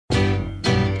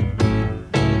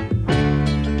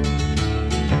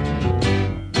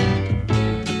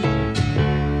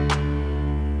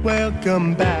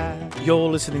welcome back. You're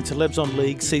listening to Lebs on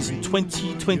League Season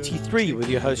 2023 with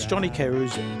your hosts Johnny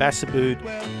Carus, Bassabood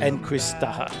and Chris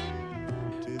Daha.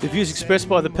 The views expressed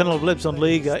by the panel of Lebs on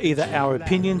League are either our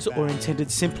opinions or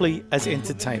intended simply as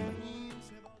entertainment.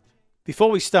 Before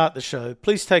we start the show,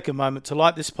 please take a moment to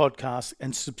like this podcast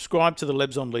and subscribe to the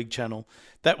Lebs on League channel.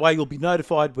 That way you'll be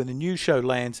notified when a new show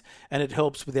lands and it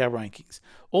helps with our rankings.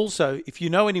 Also, if you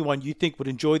know anyone you think would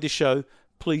enjoy the show,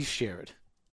 please share it.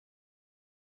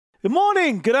 Good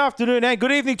morning, good afternoon, and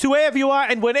good evening to wherever you are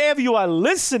and whenever you are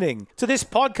listening to this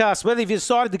podcast, whether you've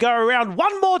decided to go around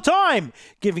one more time,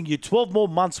 giving you 12 more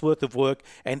months worth of work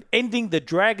and ending the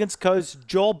Dragons Coast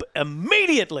job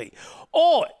immediately.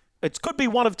 Or it could be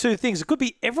one of two things. It could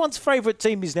be everyone's favourite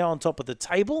team is now on top of the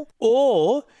table,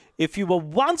 or if you were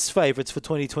once favourites for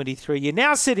 2023, you're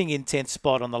now sitting in 10th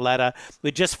spot on the ladder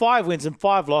with just 5 wins and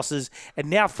 5 losses and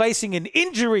now facing an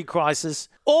injury crisis.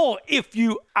 Or if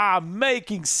you are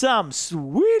making some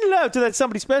sweet love to that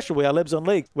somebody special, we are Lebs on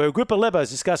League, where a group of Lebos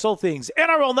discuss all things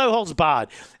NRL no holds barred.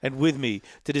 And with me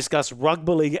to discuss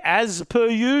rugby league as per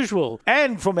usual.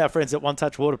 And from our friends at One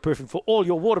Touch Waterproofing for all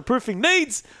your waterproofing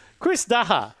needs, Chris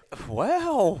Daha.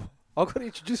 Wow. I've got to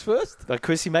introduce first.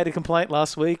 Chris, he made a complaint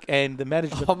last week and the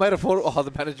management...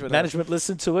 the management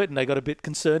listened to it and they got a bit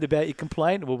concerned about your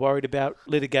complaint and were worried about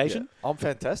litigation. Yeah, I'm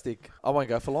fantastic. I won't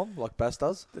go for long like Bass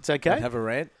does. It's okay. And have a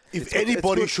rant. If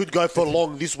anybody should go for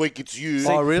long this week, it's you.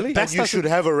 Oh, really? And you should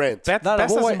have a rant. Bass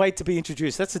doesn't wait to be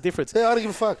introduced. That's the difference. Yeah, I don't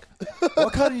give a fuck. Why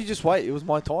can't you just wait? It was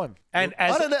my time. And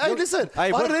I don't know. Hey, listen. I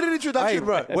don't need an introduction,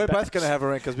 bro. We're both going to have a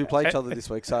rant because we play each other this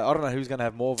week. So I don't know who's going to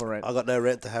have more of a rant. I got no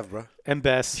rant to have, bro. And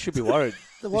Bass. You should be worried.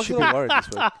 You should be worried this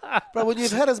week. Bro, when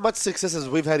you've had as much success as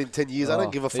we've had in 10 years, I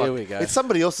don't give a fuck. Here we go. It's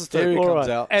somebody else's turn. Here he comes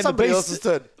out. And somebody else's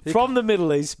turn. From the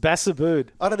Middle East, Bassabood.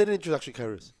 I don't need an introduction,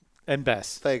 Carus. And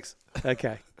Bass. Thanks.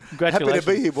 Okay. Congratulations. Happy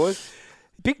to be here, boys.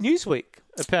 Big news week,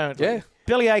 apparently. Yeah.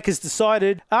 Bellyaches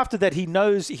decided after that he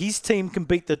knows his team can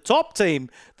beat the top team,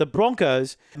 the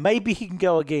Broncos. Maybe he can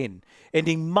go again,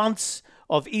 ending months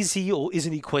of is he or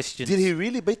isn't he questions. Did he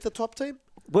really beat the top team?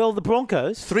 Well, the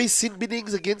Broncos. 3 sin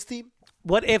binnings against him?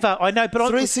 Whatever, I know, but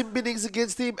 3 sin binnings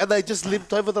against him and they just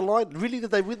limped over the line? Really? Did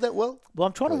they win that well? Well,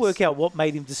 I'm trying to work out what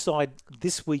made him decide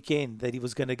this weekend that he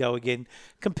was going to go again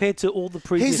compared to all the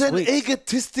previous He's an weeks.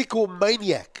 egotistical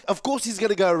maniac. Of course he's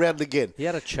going to go around again. He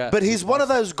had a chat. But he's one of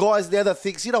those guys now that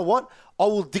thinks, you know what? I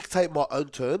will dictate my own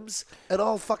terms and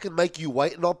I'll fucking make you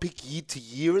wait and I'll pick year to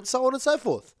year and so on and so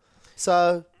forth.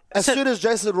 So... As soon as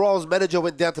Jason Ryall's manager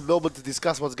went down to Melbourne to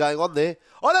discuss what's going on there,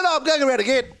 oh, no, I'm going around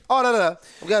again. Oh, no,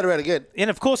 I'm going around again. And,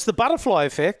 of course, the butterfly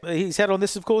effect he's had on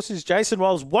this, of course, is Jason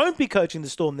Ryall won't be coaching the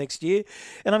Storm next year.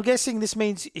 And I'm guessing this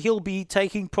means he'll be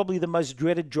taking probably the most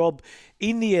dreaded job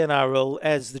in the NRL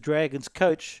as the Dragons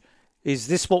coach. Is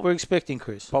this what we're expecting,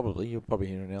 Chris? Probably. You'll probably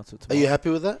hear an announcer tomorrow. Are you happy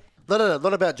with that? No,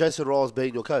 not about Jason Ryall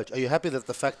being your coach. Are you happy that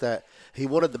the fact that he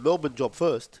wanted the Melbourne job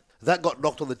first, that got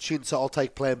knocked on the chin, so I'll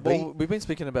take plan B? Well, we've been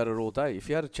speaking about it all day. If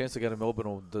you had a chance to go to Melbourne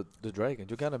or the Dragons,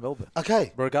 you're going to Melbourne.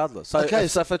 Okay. Regardless. So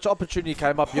if an opportunity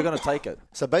came up, you're going to take it.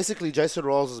 So basically, Jason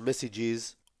Ryall's message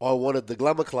is, I wanted the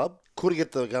Glamour Club. Couldn't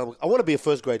get the Glamour. I want to be a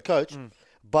first-grade coach,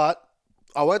 but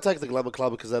I won't take the Glamour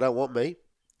Club because they don't want me.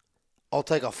 I'll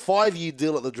take a 5-year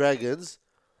deal at the Dragons.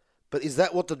 But is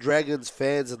that what the Dragons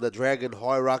fans and the Dragon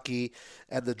hierarchy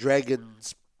and the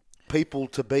Dragons people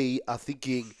to be are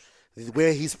thinking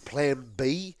where his plan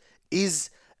B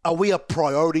is? Are we a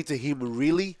priority to him,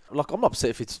 really? Like, I'm not upset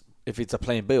if it's a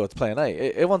plan B or it's plan A.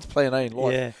 Everyone's plan A in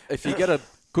life. Yeah. If you get a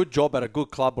good job at a good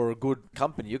club or a good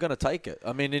company, you're going to take it.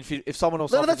 I mean, if someone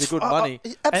else offers you good money...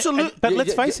 Absolutely. But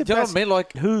let's face it, do you know what I mean?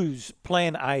 Like, whose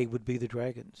plan A would be the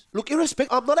Dragons? Look,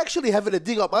 irrespective, I'm not actually having a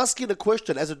dig. I'm asking a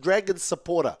question as a Dragons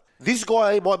supporter. This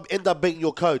guy might end up being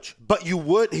your coach, but you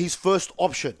weren't his first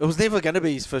option. it was never going to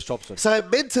be his first option. So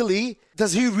mentally,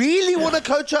 does he really want to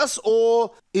coach us, or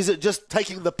is it just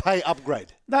taking the pay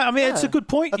upgrade? No, I mean, it's a good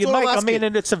point That's you all I'm make. I asking. mean,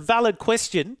 and it's a valid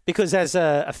question because as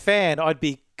a fan, I'd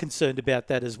be concerned about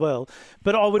that as well.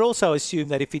 But I would also assume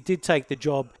that if he did take the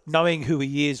job, knowing who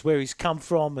he is, where he's come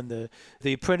from, and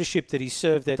the apprenticeship that he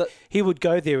served, that he would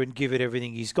go there and give it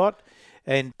everything he's got.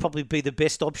 And probably be the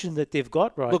best option that they've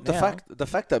got right now. Look, the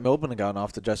fact that Melbourne are going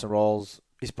after Jason Ryall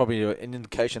is probably an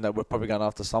indication that we're probably going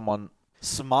after someone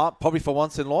smart, probably for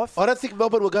once in life. I don't think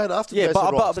Melbourne were going after Jason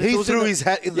Ryall. He threw his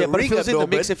hat in the ring at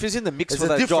Melbourne. If he's in the mix for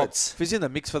that job, if he's in the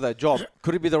mix for that job,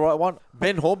 could he be the right one?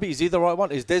 Ben Hornby, is he the right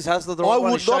one? Is Des Hasler the right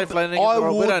one? Is Shane Flanagan the right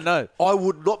one? We don't know. I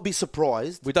would not be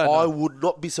surprised. We don't know. I would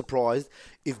not be surprised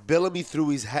if Bellamy threw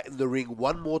his hat in the ring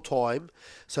one more time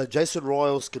so Jason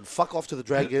Royals can fuck off to the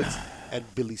Dragons and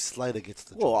Billy Slater gets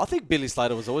the job. Well, I think Billy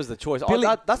Slater was always the choice. Billy-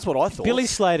 That's what I thought. Billy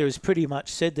Slater has pretty much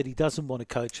said that he doesn't want to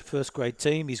coach a first-grade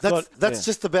team. That's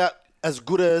just about as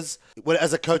good as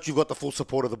a coach you've got the full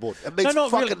support of the board. It means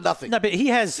fucking nothing. No, but he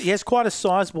has quite a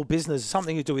sizable business,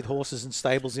 something to do with horses and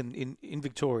stables in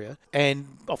Victoria. And,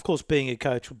 of course, being a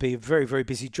coach would be a very, very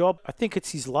busy job. I think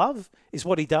it's his love is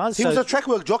what he does. He was a track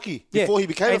work jockey before he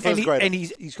became a first grader. And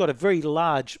he's got a very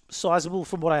large, sizable,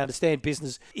 from what I understand,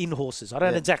 business in horses. I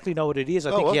don't exactly know what it is.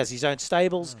 I think he has his own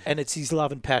stables and it's his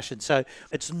love and passion. So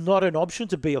it's not an option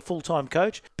to be a full-time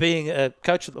coach. Being a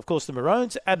coach, of course, the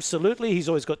Maroons, absolutely. He's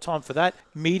always got time for that.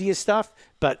 Media stuff.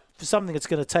 But for something that's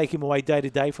going to take him away day to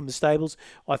day from the stables,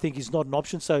 I think is not an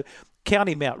option. So count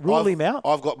him out. Rule him out.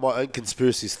 I've got my own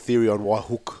conspiracy theory on why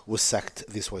Hook was sacked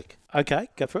this week. Okay,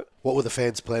 go for it. What were the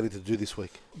fans planning to do this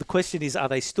week? The question is, are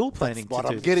they still planning That's what to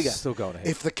do I'm getting at. Still going ahead.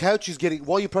 If the coach is getting...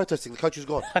 Why are you protesting? The coach is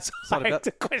gone. That's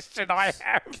the question I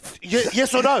have.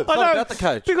 Yes or no? I not know, about the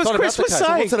coach. Because It's not Chris about was the coach.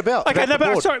 saying... What's it about? Okay, About no, the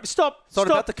but board. sorry, stop. It's not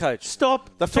about the coach. Stop.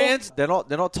 The fans, they're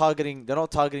not targeting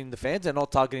the fans, they're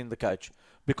not targeting the coach.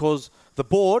 Because the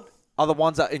board are the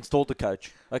ones that installed the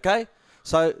coach. Okay?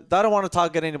 So they don't want to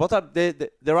target anybody.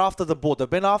 They're after the board. They've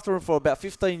been after him for about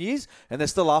 15 years, and they're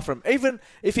still after him. Even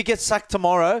if he gets sacked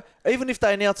tomorrow, even if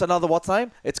they announce another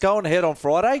it's going ahead on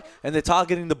Friday, and they're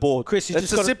targeting the board. Chris, you it's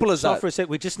just as simple as stop that. for a sec.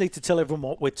 We just need to tell everyone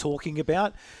what we're talking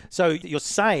about. So you're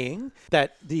saying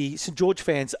that the St George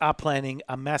fans are planning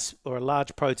a mass or a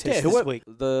large protest this week.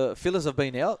 The fillers have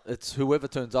been out. It's whoever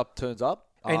turns up, turns up.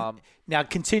 And now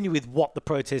continue with what the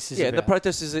protest is about. The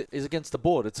protest is against the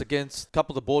board. It's against a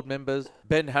couple of the board members.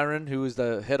 Ben Harron, who is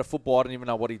the head of football, I don't even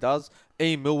know what he does.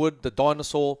 Ian Millwood, the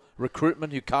dinosaur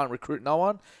recruitment who can't recruit no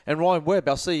one. And Ryan Webb,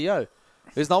 our CEO.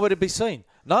 There's nowhere to be seen.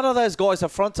 None of those guys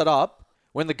have fronted up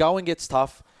when the going gets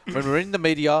tough, when we're in the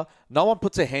media. No one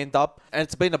puts a hand up. And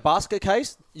it's been a basket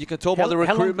case. You can tell by the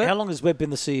recruitment. How long has Webb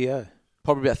been the CEO?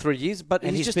 Probably about 3 years, but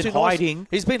And he's he's just been too hiding. nice.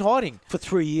 He's been hiding For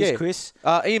 3 years, Yeah. Chris.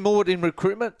 Ian Millwood in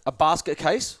recruitment, a basket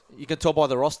case. You can tell by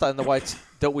the roster and the way it's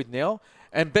dealt with now.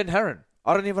 And Ben Harron,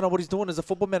 I don't even know what he's doing as a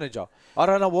football manager. I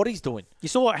don't know what he's doing. You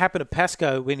saw what happened at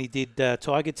Pascoe when he did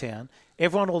Tiger Town.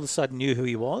 Everyone all of a sudden knew who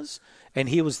he was, and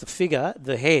he was the figure,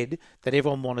 the head, that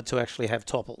everyone wanted to actually have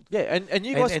toppled. Yeah, and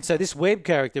you guys... And so this Webb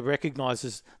character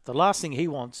recognises the last thing he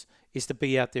wants is to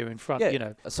be out there in front,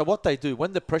 So what they do,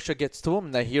 when the pressure gets to them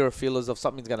and they hear a feelers of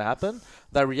something's going to happen,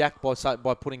 they react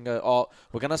by putting, we're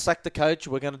going to sack the coach,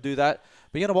 we're going to do that.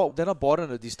 But you know what? They're not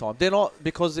biting it this time. They're not,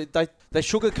 because they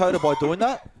sugarcoat it by doing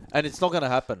that, and it's not going to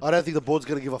happen. I don't think the board's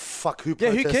going to give a fuck who Yeah,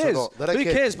 protests who cares? or not. They don't Who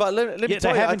care. cares? But let me they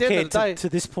tell you, at haven't the end of the day... cared to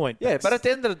this point. Yeah, but at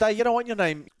the end of the day, you don't want your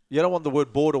name, you don't want the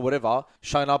word board or whatever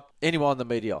showing up anywhere in the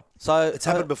media. So It's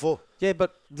happened before. Yeah,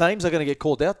 but names are going to get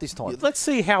called out this time. Let's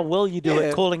see how well you do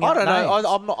at calling out I don't names.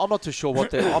 know. I'm not too sure what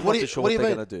they're. I'm not too sure what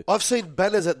they're going to do. I've seen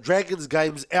banners at Dragons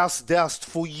games doused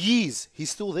for years.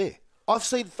 He's still there. I've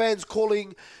seen fans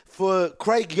calling for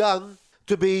Craig Young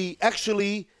to be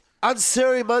actually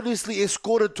unceremoniously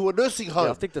escorted to a nursing home.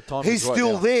 Yeah, I think the time He's is right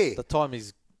still now. there. The time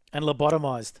is. And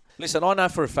lobotomised. Listen, I know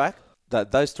for a fact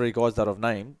that those three guys that I've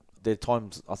named, their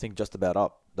time's I think just about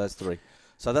up. Those three.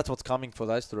 So that's what's coming for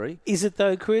those three. Is it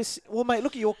though, Chris? Well, mate,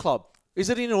 look at your club. Is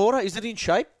it in order? Is it in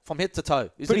shape from head to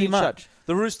toe? Is Pretty it in much. shape?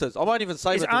 The Roosters. I won't even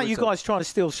say that. Aren't you guys trying to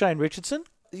steal Shane Richardson?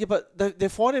 Yeah, but they're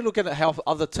finally looking at how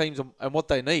other teams and what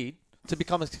they need to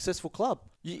become a successful club.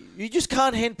 You just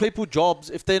can't hand people jobs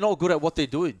if they're not good at what they're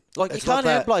doing. Like, It's you can't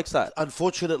not hand blokes that.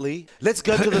 Unfortunately, let's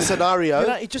go to the scenario. You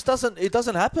know, it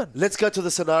doesn't happen. Let's go to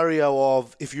the scenario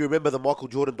of, if you remember the Michael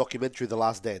Jordan documentary, The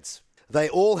Last Dance. They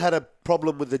all had a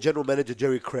problem with the general manager,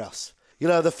 Jerry Krause. You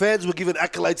know, the fans were giving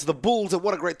accolades to the Bulls and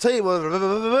what a great team.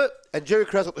 And Jerry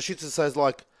Krause got the shits and says,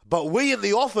 like, but we in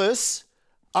the office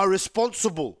are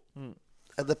responsible.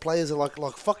 And the players are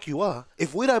like, fuck you are.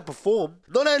 If we don't perform,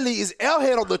 not only is our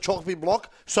head on the chopping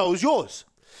block, so is yours.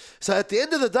 So at the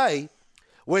end of the day,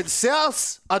 when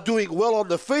Souths are doing well on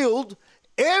the field,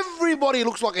 everybody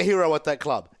looks like a hero at that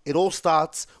club. It all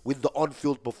starts with the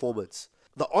on-field performance.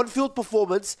 The on-field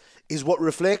performance is what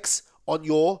reflects on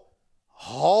your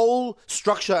whole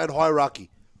structure and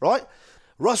hierarchy, right?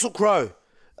 Russell Crowe,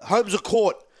 Holmes of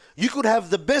Court. You could have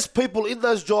the best people in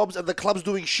those jobs and the club's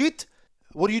doing shit.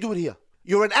 What are you doing here?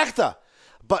 You're an actor.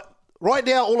 But right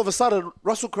now, all of a sudden,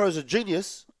 Russell Crowe's a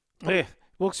genius. Yeah.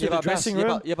 Walks through the dressing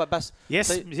room. But Bass.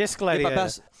 Yes, yes, Gladiator. But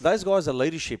Bass, those guys are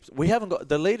leadership. We haven't got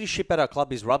the leadership at our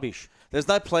club is rubbish. There's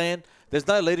no plan. There's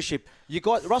no leadership. You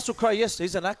got Russell Crowe. Yes,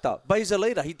 he's an actor, but he's a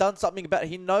leader. He done something about it.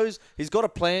 He knows he's got a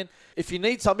plan. If you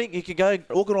need something, he can go and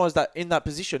organise that in that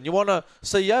position. You want a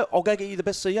CEO? I'll go get you the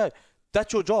best CEO.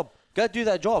 That's your job. Go do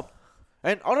that job.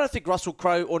 And I don't think Russell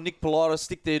Crowe or Nick Politis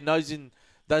stick their nose in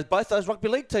both those rugby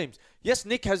league teams. Yes,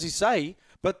 Nick has his say,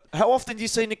 but how often do you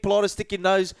see Nick Politis stick his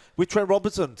nose with Trent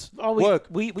Robinson's work?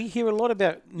 We hear a lot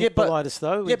about Nick Politis,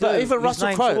 though. But even His Russell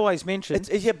name's Crowe always mentioned.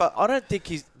 But I don't think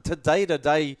he's to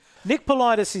day. Nick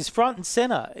Politis is front and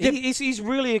centre. He's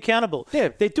really accountable. Yeah.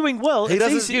 They're doing well. He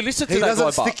doesn't, You listen to he that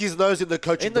doesn't guy, stick his nose in the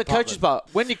coaching the coach's department.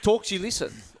 bar. When Nick talks, you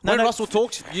listen. When Russell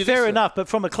talks, you Fair listen. enough, but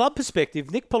from a club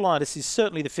perspective, Nick Politis is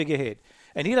certainly the figurehead.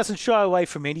 And he doesn't shy away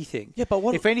from anything. Yeah, but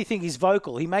if anything, he's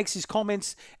vocal. He makes his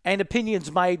comments and opinions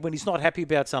made when he's not happy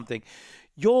about something.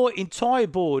 Your entire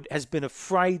board has been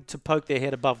afraid to poke their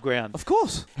head above ground. Of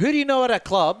course. Who do you know at our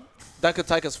club that could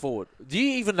take us forward? Do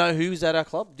you even know who's at our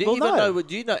club? Do you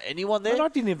know anyone there? But I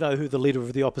didn't even know who the leader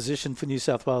of the opposition for New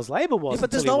South Wales Labor was. Yeah,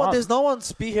 but there's no one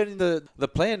spearheading the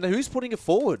plan. Who's putting it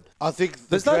forward? I think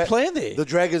there's no plan there. The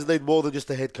Dragons need more than just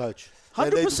a head coach.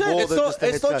 100%.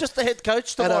 It's not just the head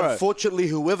coach tomorrow. And unfortunately,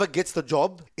 whoever gets the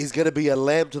job is going to be a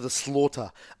lamb to the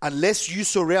slaughter unless you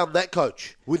surround that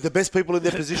coach with the best people in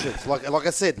their positions. Like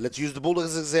I said, let's use the Bulldogs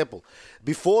as an example.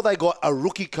 Before they got a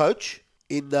rookie coach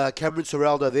in Cameron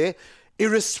Serraldo there,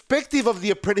 irrespective of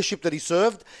the apprenticeship that he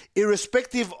served,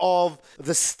 irrespective of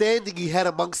the standing he had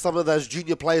amongst some of those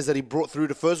junior players that he brought through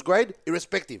to first grade,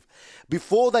 irrespective.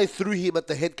 Before they threw him at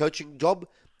the head coaching job,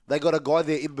 they got a guy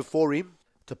there in before him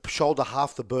to shoulder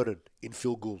half the burden in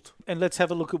Phil Gould. And let's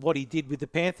have a look at what he did with the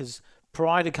Panthers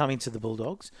prior to coming to the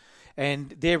Bulldogs.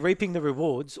 And they're reaping the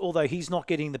rewards, although he's not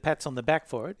getting the pats on the back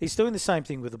for it. He's doing the same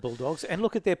thing with the Bulldogs. And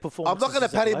look at their performance. I'm not going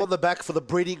to pat him on the back for the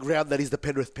breeding ground that is the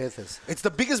Penrith Panthers. It's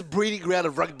the biggest breeding ground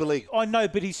of rugby league. I know,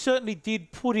 but he certainly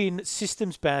did put in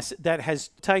systems, Bass, that has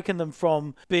taken them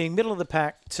from being middle of the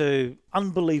pack to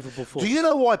unbelievable form. Do you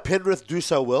know why Penrith do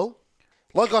so well?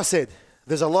 Like I said,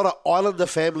 there's a lot of Islander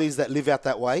families that live out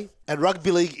that way, and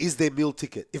rugby league is their meal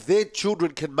ticket. If their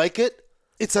children can make it,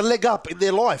 it's a leg up in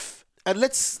their life. And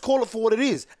let's call it for what it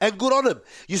is. And good on them.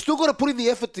 You still got to put in the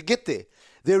effort to get there.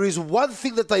 There is one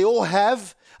thing that they all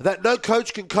have that no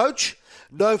coach can coach,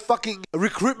 no fucking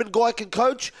recruitment guy can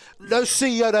coach, no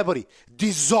CEO, nobody.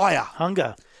 Desire.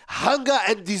 Hunger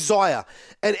and desire.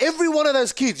 And every one of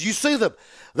those kids, you see them,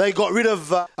 they got rid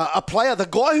of a player. The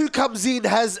guy who comes in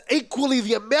has equally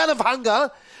the amount of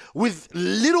hunger with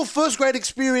little first grade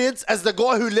experience as the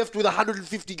guy who left with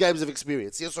 150 games of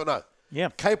experience. Yes or no? Yeah.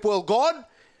 Capewell gone,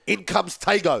 in comes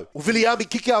Tago. Viliami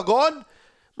Kikau gone.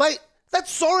 Mate,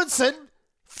 that's Sorensen.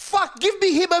 Fuck, give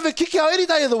me him over Kikau any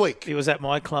day of the week. He was at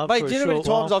my club. Mate, for do you know how many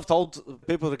times I've told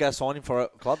people to go sign him for a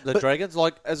club, the Dragons?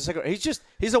 Like, as a secretary,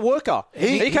 he's a worker.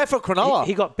 He came from Cronulla.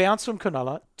 He got bounced from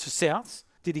Cronulla to South.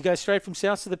 Did he go straight from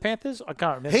South to the Panthers? I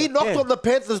can't remember. He knocked on the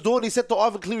Panthers' door and he said to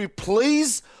Ivan Cleary,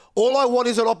 please, all I want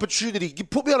is an opportunity. You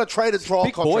put me on a trade and trial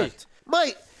contract.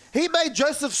 Mate, he made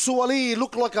Joseph Suaalii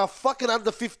look like a fucking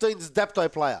under-15s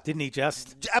Dapto player. Didn't he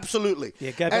just? Absolutely.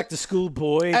 Yeah, go back to school,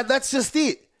 boy. And that's just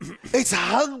it. It's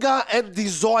hunger and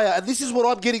desire. And this is what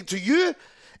I'm getting to you.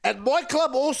 And my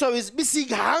club also is missing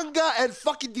hunger and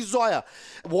fucking desire.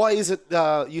 Why isn't,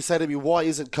 you say to me, why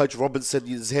isn't Coach Robinson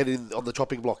his head on the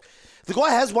chopping block? The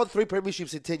guy has won 3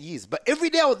 premierships in 10 years. But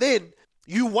every now and then,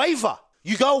 you waver.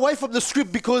 You go away from the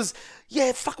script because,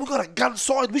 yeah, fuck, we've got a gun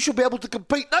side. We should be able to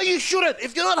compete. No, you shouldn't.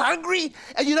 If you're not hungry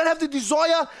and you don't have the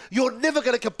desire, you're never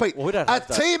going to compete. Well, we don't have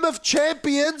a team of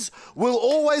champions will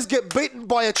always get beaten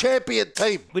by a champion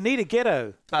team. We need a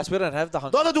ghetto. But we don't have the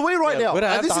hunger. Neither do we right now. We don't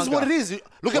have and this the is hunger. what it is.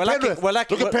 Look at Penrith. We're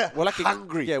lacking, Look at we're lacking,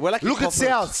 hungry. Yeah, we're lacking Look at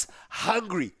confidence. Souths.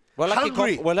 Hungry. We're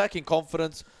Hungry. lacking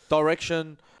confidence,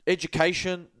 direction,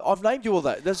 education. I've named you all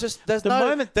that.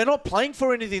 They're not playing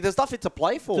for anything. There's nothing to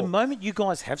play for. The moment you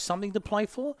guys have something to play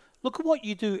for, look at what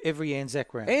you do every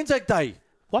Anzac round. Anzac Day.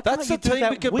 What That's the team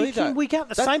we can be. Week in, week out,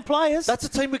 the same players. That's a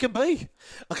team we can be.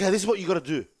 Okay, this is what you got to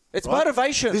do. It's right?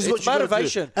 motivation. This is It's what you gotta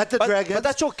motivation. do. At the Dragons. But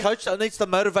that's your coach that needs to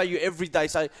motivate you every day.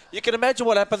 So you can imagine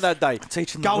what happened that day.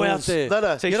 Teaching Go the out rules. there.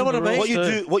 No. You know what I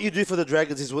mean? What you do for the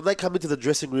Dragons is when they come into the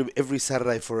dressing room every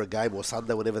Saturday for a game or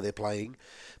Sunday, whenever they're playing,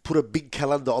 put a big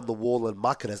calendar on the wall and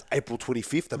mark it as April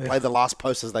 25th and play the last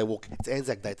post as they walk in. It's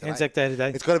Anzac Day today. Anzac Day today.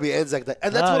 It's got to be Anzac Day.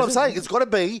 And that's what I'm saying. It's got to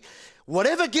be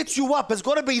whatever gets you up. It's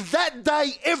got to be that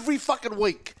day every fucking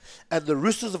week. And the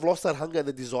Roosters have lost that hunger and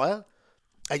the desire.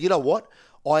 And you know what?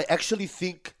 I actually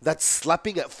think that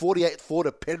slapping at 48-4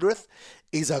 to Penrith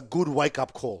is a good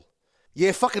wake-up call.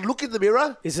 Yeah, fucking look in the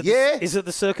mirror. Is it Yeah. is it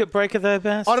the circuit breaker though,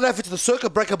 Bass? I don't know if it's the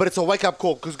circuit breaker, but it's a wake-up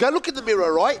call. Because go look in the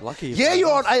mirror, right? Lucky you yeah, found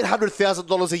you're on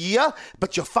 $800,000 a year,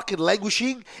 but you're fucking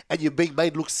languishing and you're being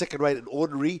made look second-rate and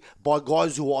ordinary by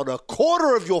guys who are on a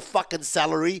quarter of your fucking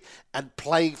salary and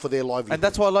playing for their livelihood. And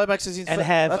that's why Lomax is in. And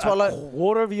have that's a why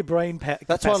quarter of your brain That's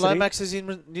why capacity. Lomax is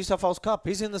in New South Wales Cup.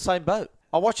 He's in the same boat.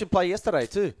 I watched him play yesterday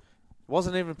too.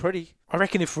 Wasn't even pretty. I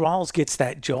reckon if Riles gets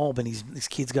that job and his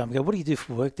kids go, what do you do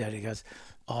for work, Dad? He goes,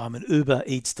 I'm an Uber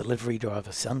Eats delivery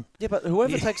driver, son. Yeah, but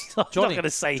whoever takes I'm Johnny, not going to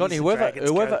say Johnny, he's a Dragons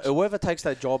coach. whoever takes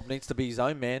that job needs to be his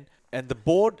own man, and the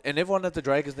board and everyone at the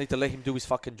Dragons need to let him do his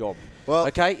fucking job. Well-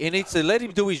 okay, he needs to let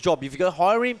him do his job. If you're going to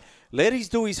hire him, let him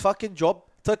do his fucking job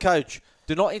to coach.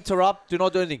 Do not interrupt. Do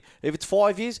not do anything. If it's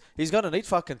 5 years, he's going to need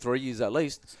fucking 3 years at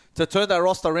least to turn that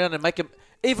roster around and make him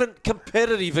even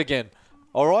competitive again.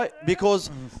 All right? Because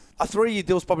a 3-year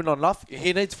deal is probably not enough.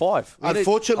 He needs 5.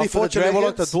 Unfortunately for the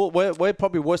Dragons- we're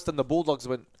probably worse than the Bulldogs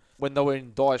when they were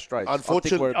in dire straits.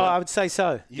 Unfortunately- I would say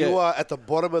so. You are at the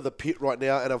bottom of the pit right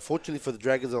now, and unfortunately for the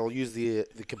Dragons, I'll use the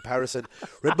comparison.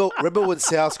 Remember when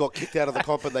South got kicked out of the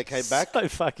comp and they came back? So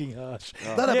fucking harsh.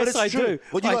 No, but yes, it's I true. do.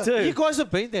 When you I got- do. You guys have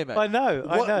been there, mate. I know.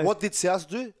 I know. What did South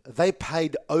do? They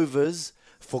paid overs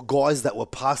for guys that were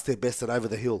past their best and over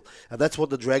the hill. And that's what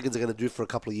the Dragons are going to do for a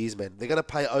couple of years, man. They're going to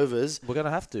pay overs. We're going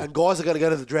to have to. And guys are going to go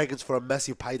to the Dragons for a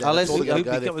massive payday. Unless That's all they're going to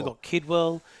go there We've for. got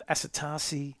Kidwell,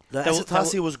 Asatasi. No,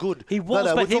 Asatasi was good. He was,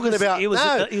 no, but we're talking about. he was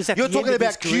no, at the you're end talking of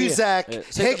his about career. Cusack,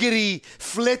 Hegarty,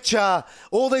 Fletcher,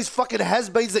 all these fucking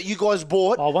has-beens that you guys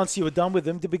bought. Oh, once you were done with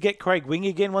them, did we get Craig Wing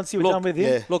again once you were done with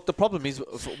him? yeah. Look, the problem is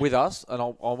with us, and I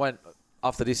won't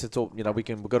after this until we've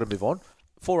got to move on.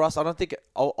 For us, I don't think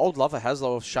I'd love a Hasler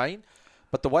or Shane,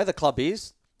 but the way the club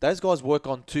is, those guys work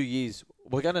on 2 years.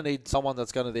 We're going to need someone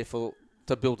that's going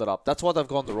to build it up. That's why they've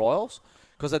gone to Royals,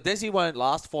 because a Desi won't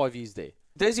last 5 years there.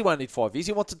 Desi won't need 5 years.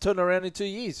 He wants to turn around in 2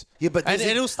 years. Yeah, but and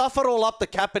he'll stuff it all up, the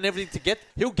cap and everything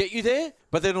he'll get you there,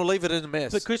 but then he'll leave it in a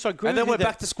mess. But Chris, I agree and then with you we're that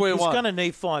back to square he's one. going to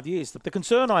need 5 years. The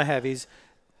concern I have is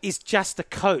just the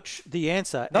coach the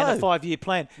answer No. and a 5-year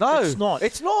plan? No, it's not.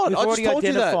 it's not. We've I just already told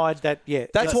you that. identified that. Yeah,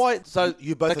 That's why. So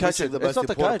You both the are missing coach- the it's most not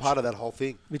the important coach. part of that whole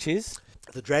thing. which is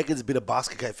The Dragons have been a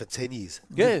basket case for 10 years.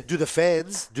 Yeah. Do the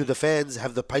fans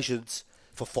have the patience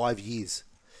for 5 years?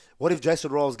 What if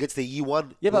Jason Riles gets their year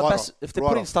one? Yeah, but right Bass, off, if they're right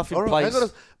putting off? stuff in All right, place- hang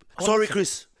on. Sorry,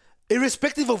 Chris.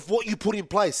 Irrespective of what you put in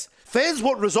place, fans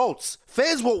want results.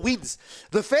 Fans want wins.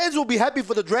 The fans will be happy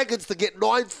for the Dragons to get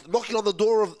 9th, knocking on the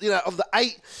door of the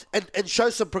 8 and show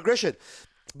some progression.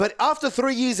 But after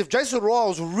 3 years, if Jason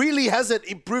Riles really hasn't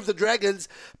improved the Dragons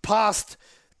past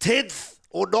 10th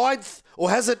or 9th, or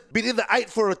hasn't been in the 8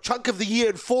 for a chunk of the year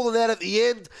and fallen out at the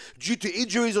end due to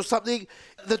injuries or something,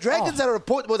 the Dragons are at a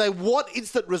point where they want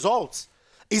instant results.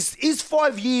 Is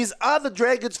 5 years, are the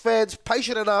Dragons fans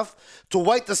patient enough to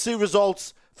wait to see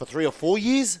results for 3 or 4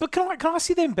 years? But can I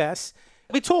see them, Bass?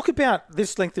 We talk about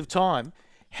this length of time.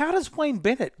 How does Wayne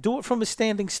Bennett do it from a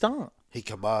standing start? He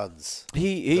commands.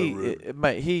 He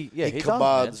He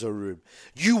commands a room.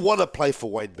 You want to play for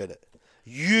Wayne Bennett.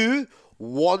 You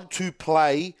want to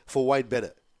play for Wayne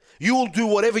Bennett. You will do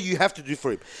whatever you have to do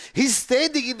for him. His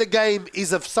standing in the game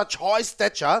is of such high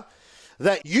stature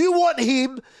that you want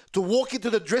him to walk into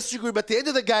the dressing room at the end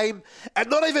of the game and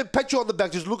not even pat you on the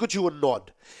back, just look at you and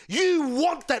nod. You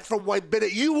want that from Wayne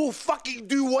Bennett. You will fucking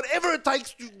do whatever it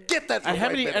takes to get that from And how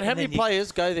Wayne many Bennett. and how many then you-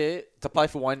 players go there to play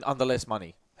for Wayne under less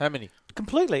money? How many?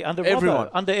 Completely under Everyone.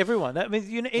 Robbo, under everyone. I mean,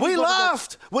 We anybody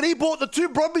laughed when he bought the two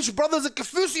Bromwich brothers and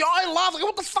Kafusi. I laughed. Like,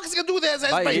 what the fuck is he going to do with those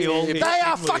Mate, mates? he all They did,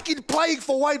 are didn't we? fucking playing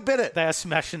for Wayne Bennett. They are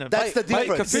smashing them. That's the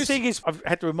difference. The thing is, I've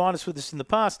had to remind us with this in the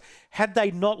past. Had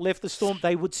they not left the Storm,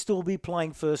 they would still be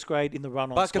playing first grade in the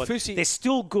run-on But squad. Kafusi- They're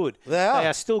still good. They are. They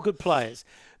are still good players.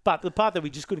 But the part that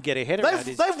we just couldn't get ahead of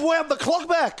is They've wound the clock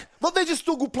back. Not they're just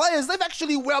still good players. They've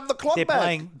actually wound the clock they're back.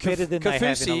 playing better than they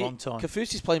have in a long time.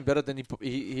 Kafusi's playing better than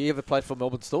he ever played for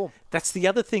Melbourne Storm. That's the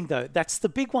other thing, though. That's the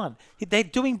big one. They're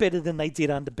doing better than they did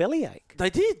under Bellyache.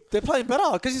 They did. They're playing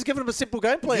better because he's given them a simple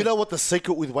game plan. You know what the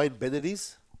secret with Wayne Bennett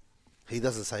is? He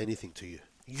doesn't say anything to you.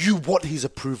 You want his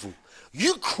approval.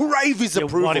 You crave his You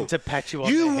approval. want him to pat you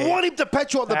on You the head. want him to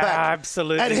pat you on the back.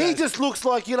 Absolutely. And he just looks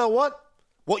like, you know what?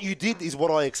 What you did is what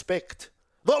I expect.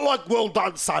 Not like, well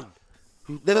done, son.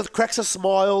 He never cracks a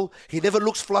smile. He never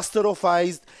looks flustered or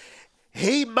phased.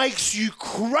 He makes you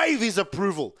crave his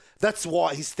approval. That's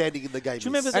why he's standing in the game. Do you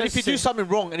remember and those if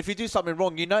you do something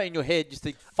wrong, you know in your head, you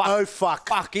think, fuck, Oh,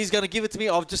 fuck. he's going to give it to me.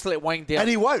 I'll just let Wayne down. And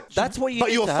he won't. That's what you But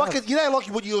need you're to fucking, have. you know, like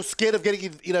when you're scared of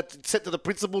getting, sent to the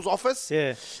principal's office?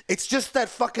 Yeah. It's just that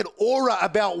fucking aura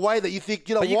about Wayne that you think,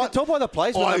 you know But what? you can tell by the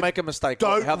players when I they make a mistake,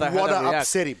 Don't how they want to react.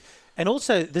 upset him. And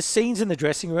also the scenes in the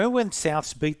dressing room when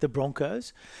Souths beat the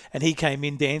Broncos and he came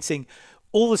in dancing,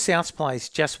 all the Souths players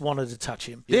just wanted to touch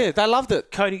him. Yeah, they loved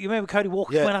it. Cody, you remember Cody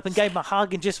Walker went up and gave him a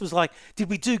hug and just was like, "Did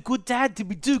we do good, Dad? Did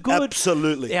we do good?"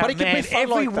 Absolutely. Yeah, But it can be fun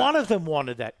every like that. one of them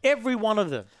wanted that. Every one of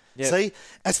them. Yeah. See,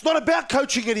 it's not about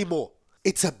coaching anymore.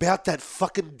 It's about that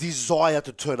fucking desire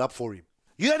to turn up for him.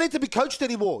 You don't need to be coached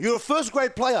anymore. You're a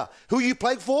first-grade player. Who are you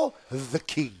playing for? The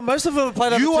king. Most of them have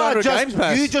played over You are 200 just, games,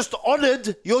 Bass.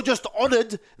 you're just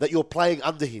honoured that you're playing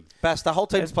under him. Bass, the whole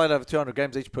team's played over 200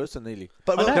 games each person, nearly.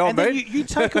 But I know, know and what I then mean? you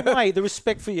take away the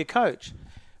respect for your coach.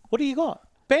 What do you got?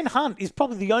 Ben Hunt is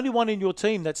probably the only one in your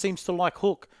team that seems to like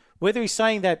Hook. Whether he's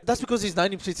saying that... That's because he's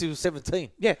known him since he was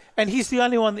 17. Yeah, and he's the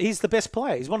only one... He's the best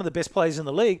player. He's one of the best players in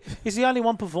the league. He's the only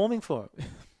one performing for him.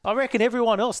 I reckon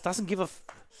everyone else doesn't give a...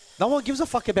 No one gives a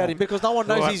fuck about him because no one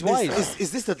knows his ways.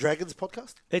 Is this the Dragons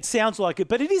podcast? It sounds like it,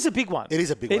 but it is a big one. It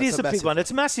is a big one. It is It's a a big massive one. one.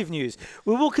 It's massive news.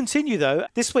 We will continue, though.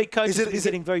 This week, coaches have been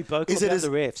getting very vocal about the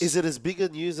refs. Is it as big a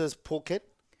news as Paul Kent?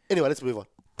 Anyway, let's move on.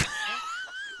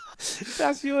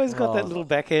 That's, you always got that little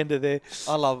backhander there.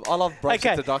 I love Brock's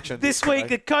introduction. This week,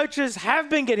 the coaches have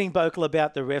been getting vocal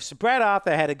about the refs. Brad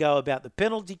Arthur had a go about the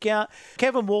penalty count.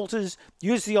 Kevin Walters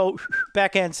used the old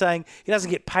backhand saying he doesn't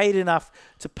get paid enough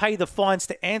to pay the fines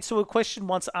to answer a question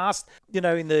once asked,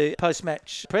 in the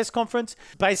post-match press conference,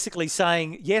 basically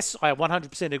saying, yes, I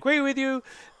 100% agree with you,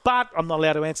 but I'm not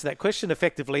allowed to answer that question,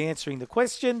 effectively answering the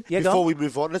question. Yeah, Before we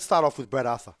move on, let's start off with Brad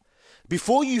Arthur.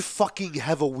 Before you fucking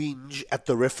have a whinge at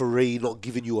the referee not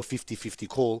giving you a 50-50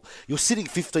 call, you're sitting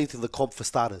 15th in the comp for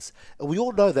starters. And we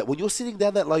all know that when you're sitting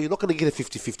down that low, you're not going to get a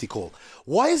 50-50 call.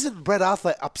 Why isn't Brad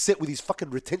Arthur upset with his fucking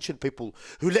retention people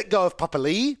who let go of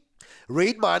Papali'i,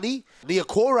 Reid Marnie,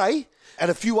 Niokore,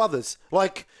 and a few others?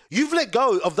 Like, you've let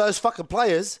go of those fucking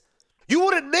players. You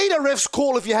wouldn't need a ref's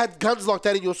call if you had guns like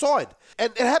that in your side.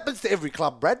 And it happens to every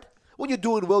club, Brad. When you're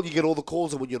doing well, you get all the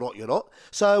calls, and when you're not, you're not.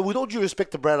 So with all due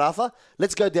respect to Brad Arthur,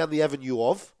 let's go down the avenue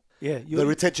of the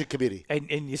retention committee. And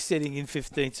you're sitting in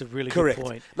 15th, is a really Correct. good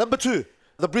point. Number 2,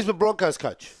 the Brisbane Broncos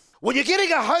coach. When you're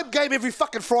getting a home game every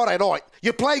fucking Friday night,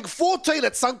 you're playing 14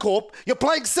 at Suncorp, you're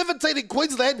playing 17 in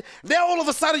Queensland, now all of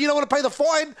a sudden you don't want to pay the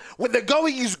fine when the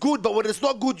going is good, but when it's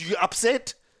not good, you're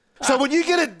upset. So when you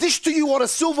get a dish to you on a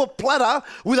silver platter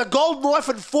with a gold knife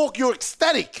and fork, you're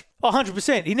ecstatic.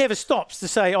 100%. He never stops to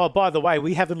say, oh, by the way,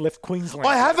 we haven't left Queensland.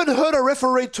 I haven't heard a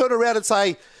referee turn around and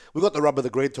say, we got the rub of the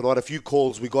green tonight. A few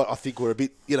calls we got, I think we're a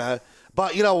bit,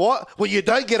 But you know what? When you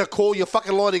don't get a call, you're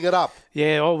fucking lining it up.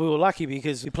 Yeah, we were lucky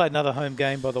because we played another home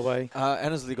game, by the way.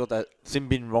 Annesley got that sin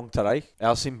bin wrong today.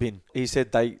 Our sin bin. He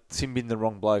said they sin bin the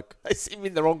wrong bloke. They sin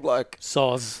bin the wrong bloke.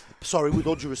 Soz. Sorry, with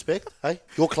all due respect, hey?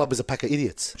 Your club is a pack of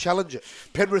idiots. Challenge it.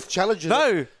 Penrith challenges it.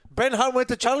 No. Ben Hunt went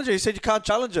to challenge it. He said you can't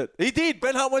challenge it. He did.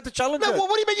 Ben Hunt went to challenge it. No,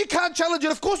 what do you mean you can't challenge it?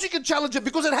 Of course you can challenge it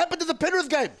because it happened in the Penrith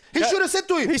game. He should have said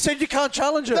to him. He said you can't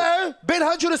challenge it. No, Ben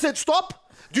Hunt should have said stop.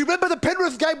 Do you remember the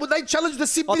Penrith game when they challenged the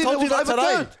Sim I bin and told it you was that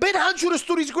overturned? today. Ben Hunt should have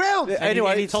stood his ground. Yeah. And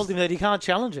Anyway, he told him that he can't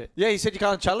challenge it. Yeah, he said you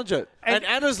can't challenge it. And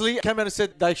Annesley came out and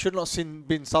said they should not sin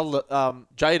bin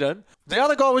Jaden. The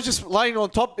other guy was just laying on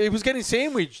top. He was getting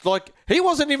sandwiched. Like, he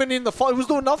wasn't even in the fight. He was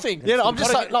doing nothing. Yeah, I'm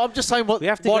just saying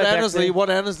what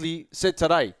Annesley said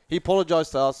today. He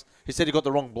apologised to us. He said he got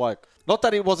the wrong bloke. Not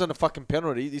that it wasn't a fucking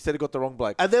penalty. He said he got the wrong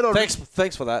bloke. And then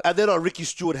thanks for that. And then on Ricky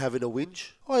Stewart having a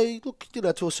whinge. Look,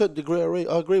 to a certain degree,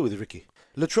 I agree with Ricky.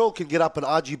 Latrell can get up and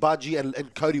argy-bargy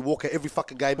and Cody Walker every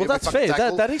fucking game. Well, every that's fucking fair.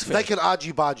 tackle. That is fair. They can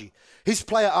argy-bargy. His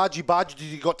player argy-bargy,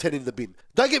 he got 10 in the bin.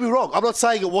 Don't get me wrong. I'm not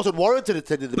saying it wasn't warranted at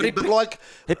 10 in the bin, but like...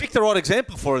 He picked the right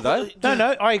example for it, though.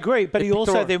 No, I agree. But he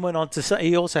also then went on to say,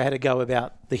 he also had a go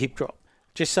about the hip drop.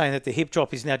 Just saying that the hip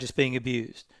drop is now just being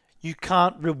abused. You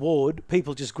can't reward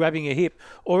people just grabbing a hip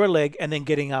or a leg and then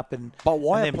getting up and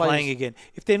then playing again.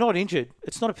 If they're not injured,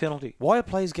 it's not a penalty. Why are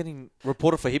players getting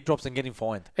reported for hip drops and getting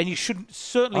fined? And you shouldn't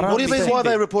certainly. What do you mean? Why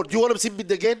they report? Do you want them sin binned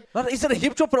again? No, is it a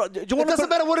hip drop? Do you want doesn't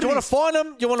matter what it do you want is. to fine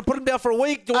them? Do you want to put them down for a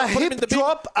week? Do you want to put them in the bin?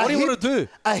 What do you want to do?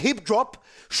 A hip drop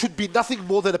should be nothing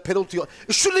more than a penalty.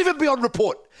 It shouldn't even be on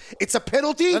report. It's a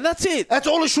penalty. And that's it. That's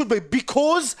all it should be,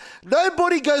 because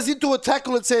nobody goes into a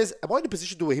tackle and says, am I in a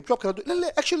position to do a hip drop? Can I do?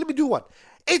 Actually, let me do one.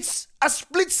 It's a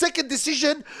split-second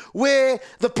decision where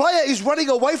the player is running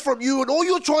away from you and all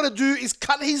you're trying to do is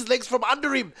cut his legs from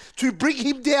under him to bring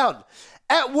him down.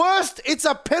 At worst, it's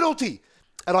a penalty.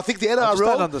 And I think the NRL... I just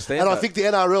don't understand I think the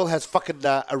NRL has fucking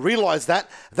realised that.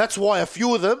 That's why a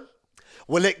few of them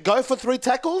were let go for 3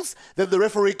 tackles. Then the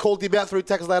referee called him out 3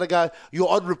 tackles later, you're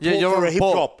on report for a hip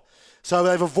drop. So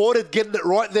they've avoided getting it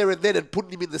right there and then and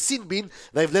putting him in the sin bin.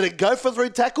 They've let it go for 3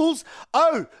 tackles.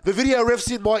 Oh, the video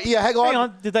ref's in my ear. Hang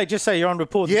on. Did they just say you're on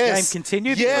report? Yes. The game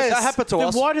continued? Yes. That happened to Then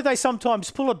us. why do they sometimes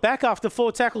pull it back after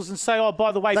 4 tackles and say, oh,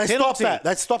 by the way, They penalty? stopped that.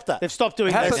 They stopped that. They've stopped doing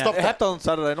It that happened, now. it happened on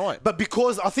Saturday night. But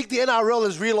because I think the NRL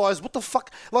has realised, what the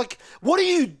fuck? Like, what are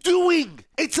you doing?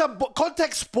 It's a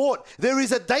contact sport. There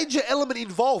is a danger element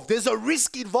involved. There's a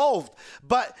risk involved.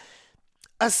 But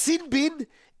a sin bin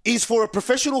is for a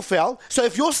professional foul. So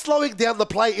if you're slowing down the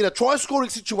play in a try-scoring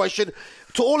situation,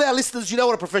 to all our listeners, you know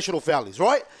what a professional foul is,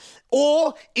 right?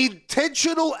 Or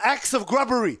intentional acts of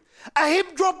grubbery. A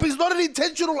hip drop is not an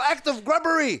intentional act of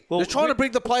grubbery. They're trying to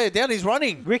bring the player down. He's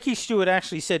running. Ricky Stewart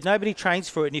actually said nobody trains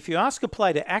for it. And if you ask a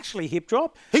player to actually hip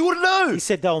drop, He wouldn't know. he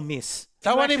said they'll miss.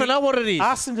 They won't even know what it is.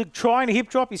 Ask them to try and hip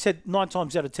drop. He said 9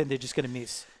 times out of 10 they're just going to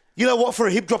miss. You know what? For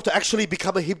a hip drop to actually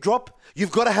become a hip drop,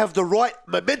 you've got to have the right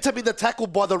momentum in the tackle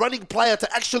by the running player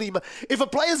to actually... If a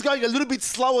player's going a little bit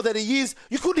slower than he is,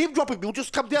 you couldn't hip drop him. He'll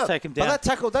just come down. Take him But down. that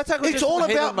tackle It's just all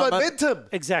hit about him, momentum.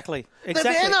 Exactly. The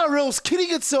Exactly. NRL's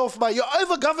kidding itself, mate. You're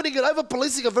over-governing and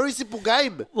over-policing a very simple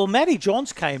game. Well, Matty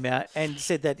Johns came out and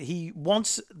said that he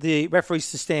wants the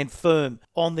referees to stand firm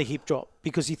on the hip drop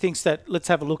because he thinks that, let's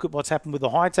have a look at what's happened with the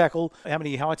high tackle. How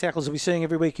many high tackles are we seeing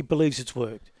every week? He believes it's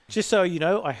worked. Just so you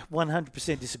know, I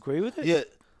 100% disagree with it. Yeah.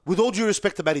 With all due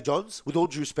respect to Matty Johns, with all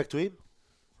due respect to him,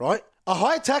 right? A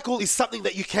high tackle is something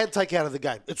that you can take out of the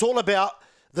game. It's all about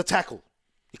the tackle,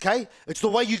 okay? It's the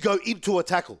way you go into a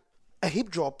tackle. A hip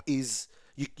drop is...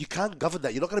 You can't govern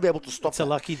that. You're not going to be able to stop It's a that.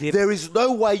 lucky dip. There is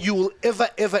no way you will ever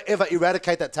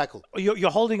eradicate that tackle.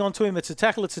 You're holding on to him. It's a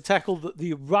tackle. It's a tackle.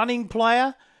 The running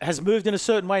player has moved in a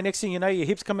certain way. Next thing you know, your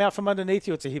hips come out from underneath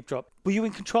you. It's a hip drop. Were you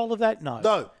in control of that? No.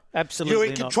 No. Absolutely You're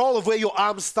in not. control of where your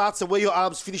arm starts and where your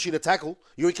arms finish in a tackle.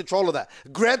 You're in control of that.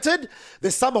 Granted,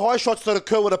 there's some high shots that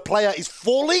occur when a player is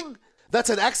falling. That's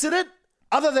an accident.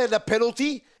 Other than a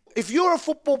penalty, if you're a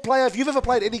football player, if you've ever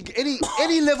played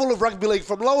any level of rugby league,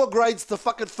 from lower grades to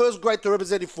fucking first grade to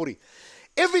representative footy,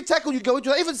 every tackle you go into,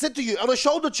 I even said to you, on a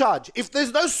shoulder charge, if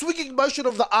there's no swinging motion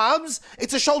of the arms,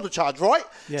 it's a shoulder charge, right?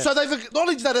 Yeah. So they've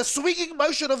acknowledged that a swinging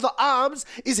motion of the arms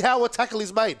is how a tackle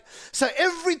is made. So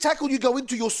every tackle you go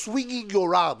into, you're swinging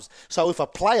your arms. So if a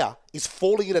player is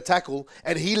falling in a tackle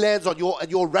and he lands on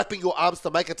and you're wrapping your arms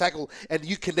to make a tackle and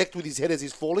you connect with his head as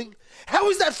he's falling, how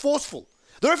is that forceful?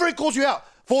 The referee calls you out.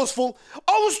 Forceful.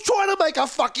 I was trying to make a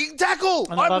fucking tackle.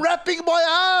 I'm wrapping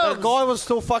my arms. The guy was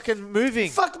still fucking moving.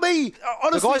 Fuck me.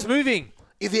 Honestly, The guy's moving.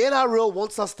 if the NRL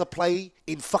wants us to play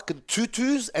in fucking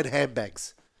tutus and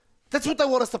handbags, that's what they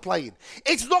want us to play in.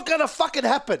 It's not going to fucking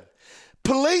happen.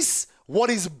 Police what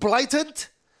is blatant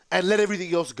and let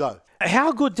everything else go.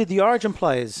 How good did the Origin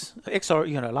players,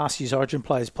 last year's Origin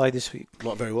players play this week?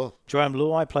 Not very well. Jerome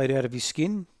Luai played out of his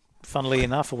skin, funnily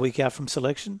enough, a week out from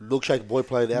selection. Milkshake Boy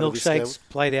played out of his skin. Milkshake's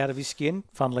played out of his skin,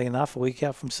 funnily enough, a week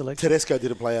out from selection. Tedesco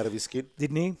didn't play out of his skin.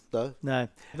 Didn't he? No. No.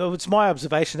 Well, it's my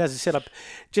observation. As I said,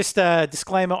 just a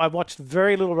disclaimer, I watched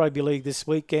very little rugby league this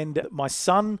weekend. My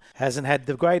son hasn't had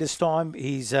the greatest time.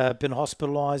 He's been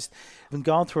hospitalised, been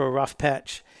going through a rough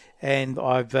patch, and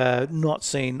I've not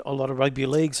seen a lot of rugby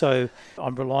league, so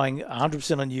I'm relying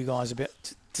 100% on you guys to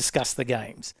discuss the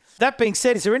games. That being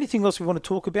said, is there anything else we want to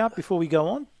talk about before we go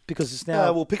on? Because it's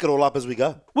now... We'll pick it all up as we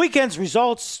go. Weekend's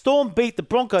results: Storm beat the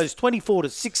Broncos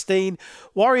 24-16.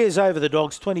 Warriors over the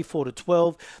Dogs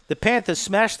 24-12. The Panthers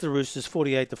smashed the Roosters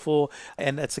 48-4,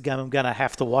 and that's a game I'm going to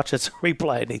have to watch. It's a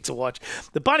replay I need to watch.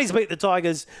 The Bunnies beat the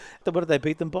Tigers. What did they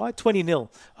beat them by? 20-0.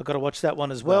 I've got to watch that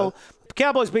one as well. No. The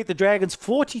Cowboys beat the Dragons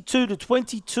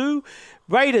 42-22.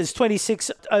 Raiders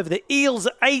 26 over the Eels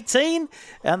 18,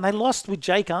 and they lost with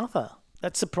Jake Arthur.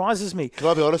 That surprises me. Can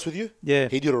I be honest with you? Yeah.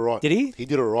 He did all right. Did he? He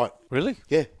did all right. Really?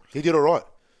 Yeah, he did all right.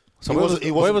 So he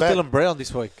where was bad. Dylan Brown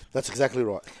this week? That's exactly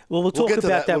right. Well, we'll talk get to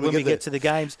about that when we there. get to the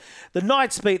games. The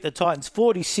Knights beat the Titans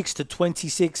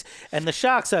 46-26, and the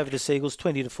Sharks over the Seagulls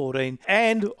 20-14.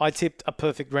 And I tipped a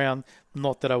perfect round.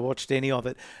 Not that I watched any of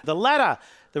it. The ladder,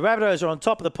 the Rabbitohs are on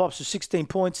top of the Pops with 16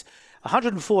 points.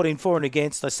 114 for and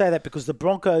against. I say that because the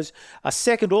Broncos are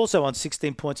second also on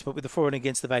 16 points, but with a for and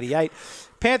against of 88.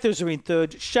 Panthers are in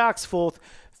third. Sharks fourth.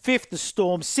 Fifth, the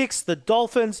Storm. Sixth, the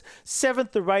Dolphins.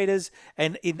 Seventh, the Raiders.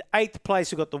 And in eighth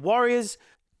place, we've got the Warriors.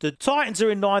 The Titans are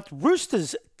in ninth.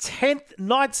 Roosters 10th.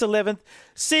 Knights 11th.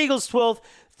 Seagulls 12th.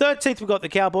 13th, we've got the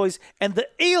Cowboys. And the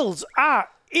Eels are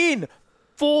in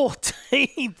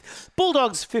 14th,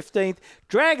 Bulldogs 15th,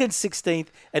 Dragons 16th,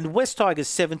 and West Tigers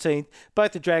 17th.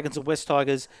 Both the Dragons and West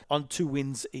Tigers on 2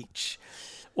 wins each.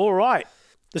 All right.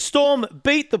 The Storm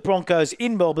beat the Broncos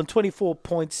in Melbourne 24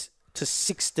 points to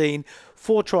 16,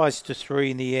 4 tries to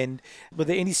 3 in the end. Were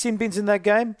there any sin bins in that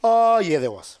game? Oh, yeah,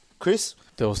 there was. Chris?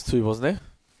 There was 2, wasn't there?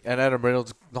 And Adam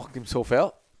Reynolds knocked himself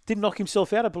out. Didn't knock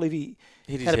himself out. I believe he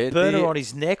Hit his had a head. burner on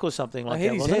his neck or something like He hit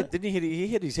that, his wasn't head, it? didn't he? He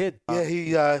hit his head. Yeah,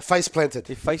 he face planted.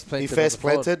 He face planted. He face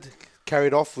planted,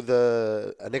 carried off with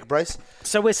a neck brace.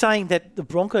 So we're saying that the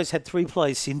Broncos had 3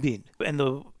 players sin bin and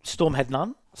the Storm had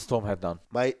none? Storm had none.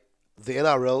 Mate, the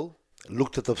NRL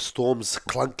looked at the Storm's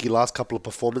clunky last couple of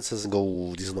performances and go,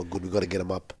 "Oh, this is not good. We've got to get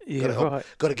him up. Yeah, right.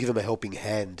 Got to give him a helping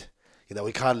hand. You know,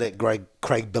 we can't let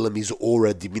Craig Bellamy's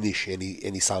aura diminish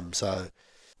any sum." So,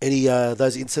 any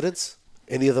those incidents?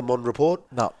 Any of them on report?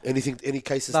 No. Anything? Any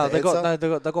cases? No, to they answer?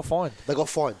 got fined. They got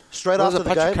fined straight What was after it,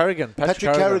 the Patrick game. Carrigan?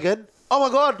 Patrick Carrigan. Oh my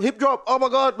God, hip drop. Oh my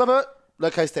God, no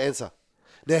case to answer.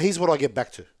 Now here's what I get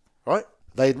back to. Right?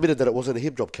 They admitted that it wasn't a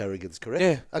hip drop, Carrigan's, correct?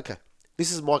 Yeah. Okay.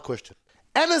 This is my question.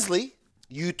 Annesley,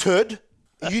 you turd.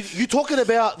 You talking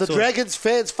about the Dragons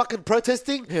fans fucking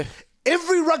protesting? Yeah.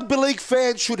 Every rugby league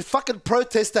fan should fucking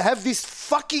protest to have this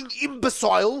fucking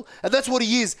imbecile, and that's what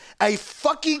he is, a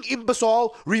fucking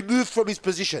imbecile removed from his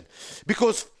position.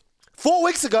 Because 4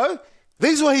 weeks ago,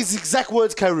 these were his exact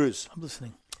words, Karuz. I'm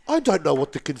listening. I don't know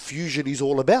what the confusion is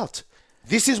all about.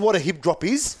 This is what a hip drop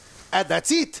is, and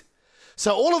that's it.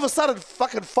 So all of a sudden,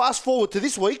 fucking fast forward to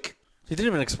this week, He didn't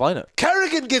even explain it.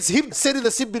 Carrigan gets sent in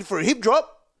the sin bin for a hip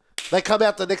drop. They come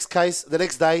out the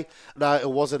next day. No, it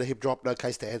wasn't a hip drop. No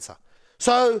case to answer.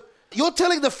 So you're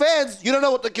telling the fans you don't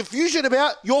know what the confusion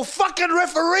about. Your fucking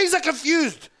referees are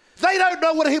confused. They don't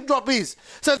know what a hip drop is.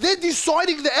 So they're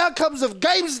deciding the outcomes of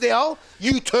games now,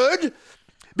 you turd,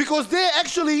 because they're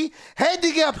actually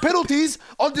handing out penalties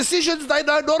on decisions they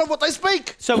know not of what they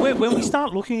speak. So when we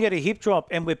start looking at a hip drop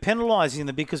and we're penalising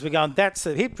them because we're going, that's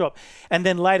a hip drop, and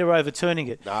then later overturning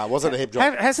it. No, it wasn't a hip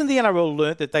drop. Hasn't the NRL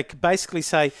learnt that they could basically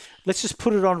say, let's just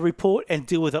put it on report and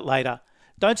deal with it later?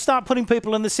 Don't start putting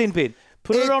people in the sin bin.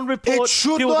 Put it on report, it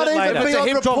should deal not with it even later. be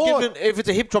on report. If it's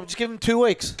a hip drop, just give him 2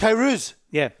 weeks. Karuz,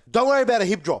 Yeah. don't worry about a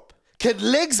hip drop. Can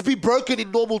legs be broken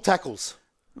in normal tackles?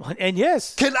 And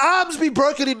yes. Can arms be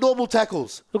broken in normal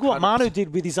tackles? Look what Manu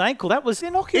did with his ankle. That was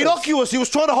innocuous. Innocuous. He was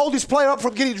trying to hold his player up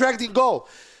from getting dragged in goal.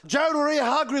 Jared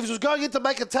Hargreaves was going in to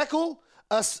make a tackle.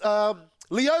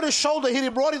 Leota's shoulder hit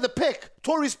him right in the pec,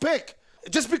 tore his pec.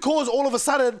 Just because all of a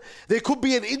sudden there could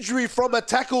be an injury from a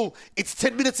tackle, it's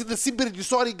 10 minutes in the sin bin and you're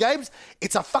signing games.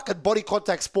 It's a fucking body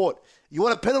contact sport. You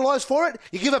want to penalise for it?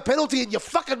 You give a penalty and you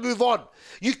fucking move on.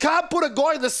 You can't put a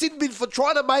guy in the sin bin for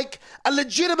trying to make a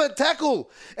legitimate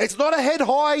tackle. It's not a head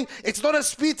high. It's not a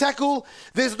spear tackle.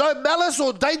 There's no malice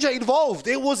or danger involved.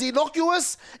 It was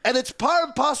innocuous and it's part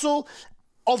and parcel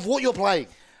of what you're playing.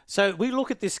 So we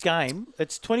look at this game.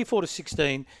 It's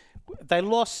 24-16. They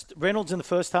lost Reynolds in the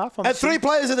first half. And 3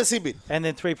 players in the sin bin. And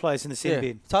then 3 players in the sin Yeah,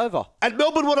 bin. it's over. And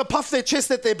Melbourne want to puff their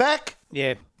chest at their back.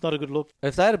 Yeah, not a good look.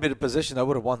 If they had a bit of possession, they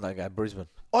would have won that game, Brisbane.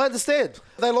 I understand.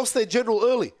 They lost their general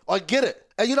early. I get it.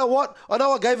 And you know what? I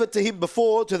know I gave it to him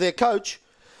before, to their coach,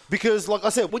 because, like I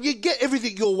said, when you get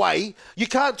everything your way, you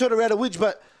can't turn around and whinge,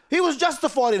 but he was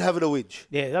justified in having a whinge.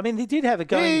 Yeah, I mean, he did have it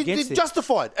going against He it.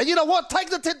 justified. And you know what? Take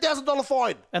the $10,000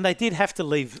 fine. And they did have to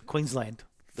leave Queensland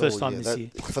first time this year.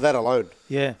 For that alone.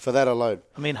 Yeah. For that alone.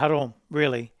 I mean, haram,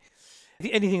 really.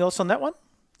 Anything else on that one?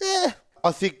 Yeah.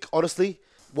 I think, honestly,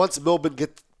 once Melbourne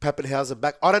get Pappenhausen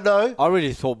back, I don't know. I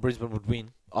really thought Brisbane would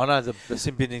win. I know the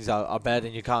sim binnings are bad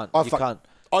and you can't. I It's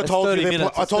told 30 you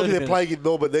minutes, I it's told you 30 they're minutes. playing in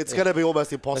Melbourne. It's going to be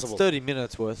almost impossible. It's 30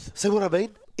 minutes worth. See what I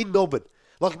mean? In Melbourne.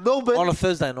 Like Melbourne. On a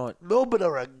Thursday night. Melbourne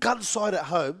are a gun side at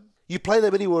home. You play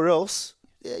them anywhere else,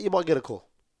 yeah, you might get a call.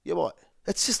 You might.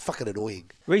 It's just fucking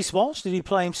annoying. Reece Walsh, did he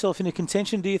play himself into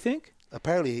contention, do you think?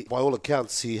 Apparently, by all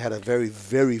accounts, he had a very,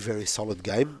 very, very solid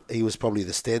game. He was probably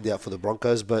the standout for the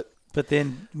Broncos, but But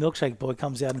then Milkshake Boy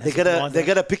comes out and has they're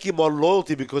gonna pick him on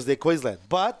loyalty because they're Queensland.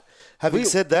 But having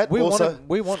said that, we also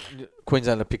want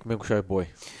Queensland to pick Milkshake Boy.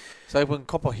 So when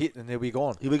Copper hit and they'll be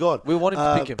gone. here we go. We want him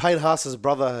to pick him. Payne Haas's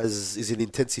brother is in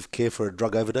intensive care for a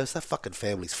drug overdose. That fucking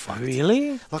family's fucked.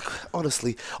 Really? Like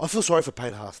honestly, I feel sorry for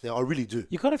Payne Haas now. I really do.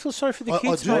 You got to feel sorry for the I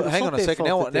kids, do. mate. It's Hang not on a their second.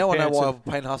 fault Now that I their know why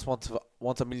parents Payne Haas wants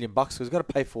 $1 million because he's got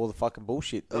to pay for all the fucking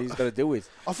bullshit that he's got to deal with.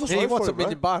 I feel He sorry wants for $1 him,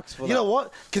 million bro. for You that. know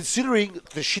what? Considering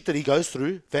the shit that he goes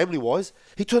through, family-wise,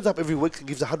 he turns up every week and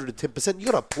gives 110%. You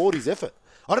got to applaud his effort.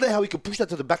 I don't know how he can push that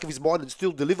to the back of his mind and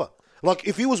still deliver. Like,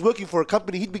 if he was working for a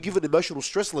company, he'd be given emotional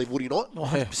stress leave, would he not?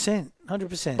 100%.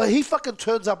 100%. But he fucking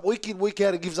turns up week in, week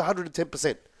out and gives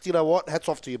 110%. You know what? Hats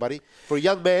off to you, buddy. For a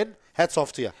young man, hats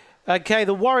off to you. Okay,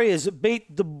 the Warriors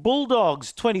beat the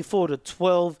Bulldogs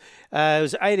 24-12. It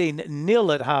was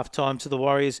 18-0 at halftime to the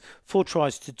Warriors. 4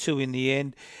 tries to 2 in the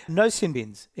end. No sin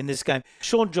bins in this game.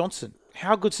 Sean Johnson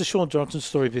How good's the Sean Johnson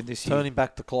story been this year? Turning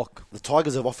back the clock. The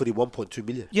Tigers have offered him 1.2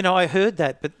 million. You know, I heard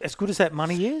that, but as good as that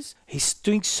money is, he's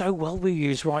doing so well where he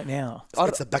is right now.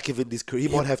 That's the back of his career. He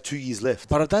might have 2 years left.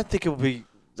 But I don't think it will be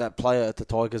that player at the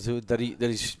Tigers that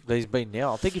he's been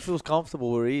now. I think he feels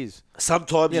comfortable where he is.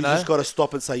 Sometimes you just got to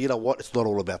stop and say, you know what? It's not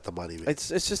all about the money, man. It's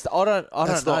just I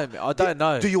don't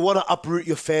know. Do you want to uproot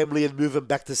your family and move them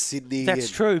back to Sydney? That's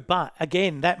true, but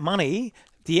again, that money,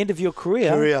 the end of your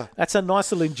career, that's a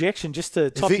nice little injection just to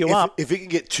top you up. If you can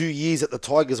get 2 years at the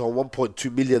Tigers on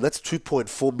 1.2 million, that's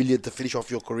 2.4 million to finish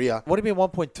off your career. What do you mean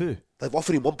 1.2? They've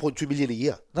offered him 1.2 million a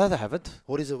year. No, they haven't.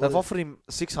 What is it? They've offered him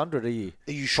 600 a year.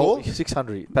 Are you sure?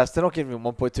 600. But they're not giving him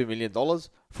 $1.2 million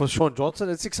for Sean Johnson.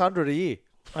 It's 600 a year.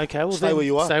 Okay, well Stay then where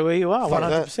you are. Stay where you are, Fuck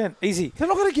 100%. Easy. They're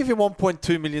not going to give him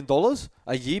 $1.2 million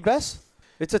a year, Bass.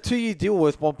 It's a 2-year deal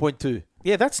worth 1.2.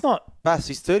 Yeah, that's not... Bass,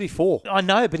 he's 34. I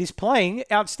know, but he's playing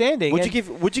outstanding. Would you give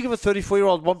a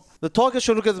 34-year-old one? The Tigers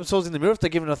should look at themselves in the mirror if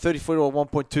they're giving a 34-year-old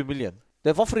 1.2 million.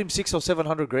 They've offered him 600 or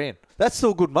 700 grand. That's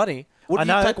still good money. Wouldn't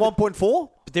you take 1.4?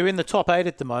 They're in the top 8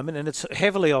 at the moment, and it's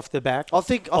heavily off the back. I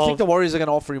think the Warriors are going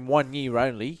to offer him 1 year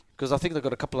only because I think they've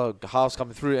got a couple of halves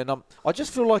coming through, and I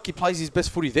just feel like he plays his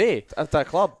best footy there at that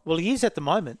club. Well, he is at the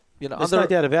moment. You know, there's no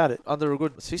doubt about it. Under a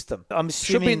good system. I'm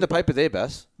Should be in the paper there,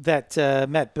 Bass. That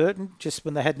Matt Burton, just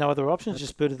when they had no other options,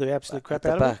 just booted the absolute crap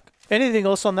out of back. him. Anything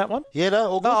else on that one? Yeah, no,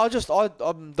 all good.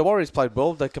 No, the Warriors played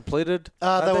well. They completed. They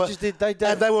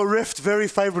were reffed very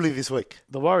favourably this week.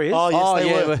 The Warriors?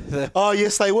 Oh,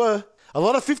 yes, they were. A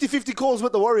lot of 50-50 calls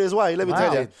went the Warriors' way, let me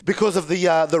tell you. Because of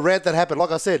the rant that happened.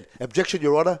 Like I said, objection,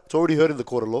 Your Honour. It's already heard in the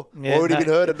court of law. Been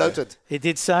heard and noted. He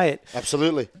did say it.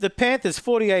 Absolutely. The Panthers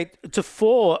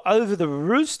 48-4 over the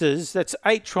Roosters. That's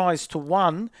 8 tries to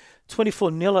 1.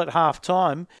 24-0 at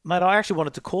half-time. Mate, I actually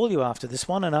wanted to call you after this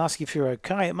one and ask if you're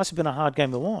okay. It must have been a hard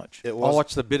game to watch. It was. I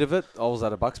watched a bit of it. I was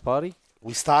at a Bucks party.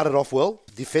 We started off well.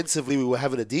 Defensively, we were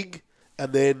having a dig.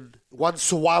 And then one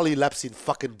Suwali lapse in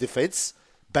fucking defence.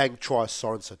 Bang, try,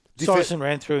 Sorensen. Sorensen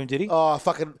ran through him, did he? Oh,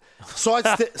 fucking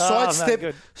sidestep.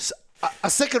 No, a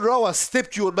second rower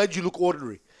stepped you and made you look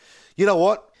ordinary. You know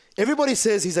what? Everybody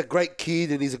says he's a great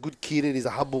kid and he's a good kid and he's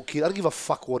a humble kid. I don't give a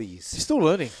fuck what he is. He's still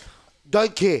learning.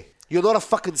 Don't care. You're not a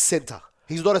fucking centre.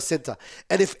 He's not a centre.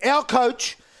 And if our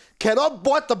coach cannot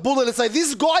bite the bullet and say,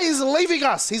 this guy is leaving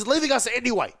us. He's leaving us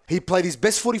anyway. He played his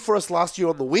best footy for us last year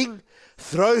on the wing.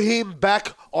 Throw him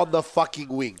back on the fucking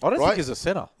wing. I don't think he's a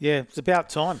centre. Yeah, it's about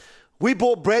time. We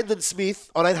bought Brandon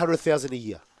Smith on $800,000 a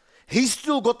year. He's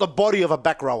still got the body of a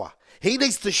back rower. He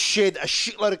needs to shed a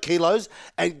shitload of kilos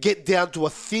and get down to a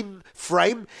thin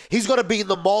frame. He's got to be in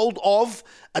the mould of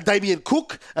a Damien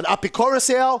Cook, an Api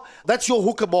Coruscant. That's your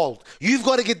hooker mould. You've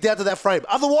got to get down to that frame.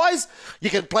 Otherwise,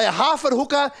 you can play a half at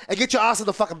hooker and get your ass in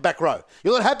the fucking back row.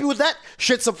 You're not happy with that?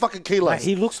 Shed some fucking kilos. Mate,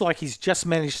 he looks like he's just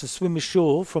managed to swim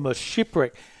ashore from a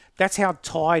shipwreck. That's how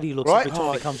tired he looks every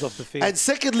time he comes off the field. And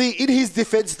secondly, in his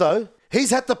defence, though, he's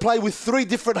had to play with 3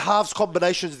 different halves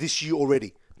combinations this year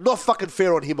already. Not fucking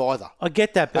fair on him either. I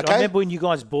get that, but I remember when you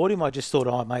guys bought him, I just thought,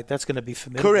 oh, mate, that's going to be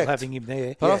formidable having him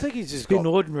there. But I think he's just been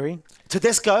ordinary.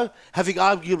 Tedesco having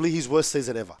arguably his worst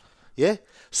season ever. Yeah?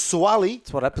 Suwali.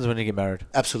 That's what happens when you get married.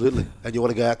 Absolutely. And you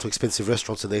want to go out to expensive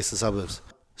restaurants in the eastern suburbs.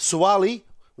 Suwali,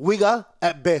 winger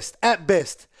at best. At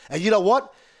best. And you know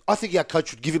what? I think our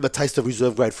coach would give him a taste of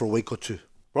reserve grade for a week or 2.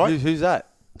 Right? Who's that?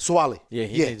 Suwali. Yeah,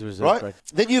 he needs reserve grade.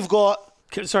 Then you've got...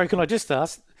 Sorry, can I just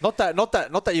ask? Not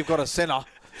that you've got a centre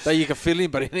that you can fill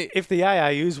in, but if the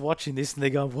AAU's watching this and they're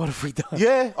going, what have we done?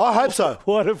 Yeah, I hope so.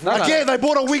 What have we done? Again, they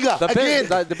bought a winger.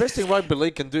 The best thing rugby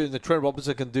league can do and the Trent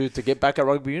Robinson can do to get back at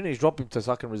rugby union is drop him to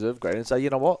second reserve grade and say, you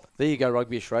know what? There you go,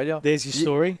 Rugby Australia. There's your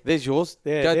story. There's yours.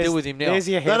 Yeah, go deal with him now. There's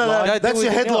your headline. No. That's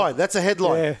your headline. That's a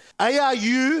headline. Yeah.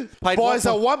 ARU buys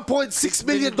a $1.6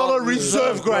 million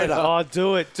reserve grader. Oh,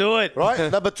 do it. Right?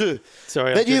 Number 2.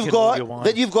 Sorry, then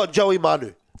you've got Joey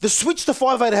Manu. The switch to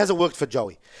 5'8" hasn't worked for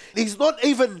Joey. He's not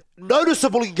even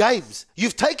noticeable in games.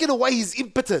 You've taken away his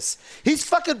impetus. His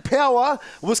fucking power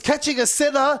was catching a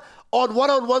centre on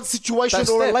one-on-one situation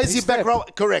or a lazy back row.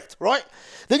 Correct, right?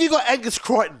 Then you've got Angus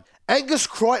Crichton. Angus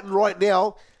Crichton right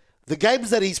now, the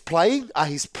games that he's playing are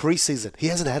his preseason. He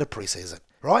hasn't had a preseason,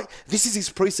 right? This is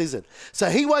his preseason. So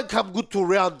he won't come good till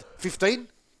round 15,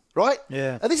 right?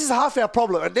 Yeah. And this is half our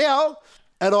problem. And now,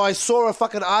 I saw a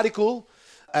fucking article,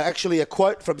 actually a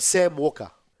quote from Sam Walker.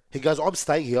 He goes, I'm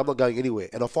staying here. I'm not going anywhere.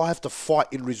 And if I have to fight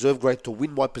in reserve grade to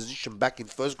win my position back in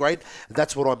first grade,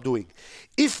 that's what I'm doing.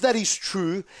 If that is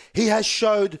true, he has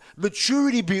showed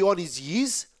maturity beyond his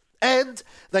years. And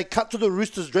they cut to the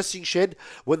Roosters dressing shed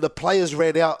when the players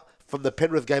ran out from the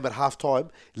Penrith game at half-time,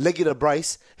 leg in a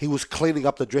brace, he was cleaning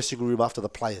up the dressing room after the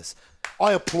players.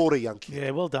 I applaud a young kid.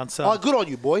 Yeah, well done, son. Good on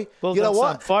you, boy. Well you done, know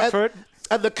what? son. Fight for it.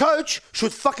 And the coach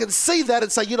should fucking see that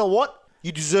and say, you know what?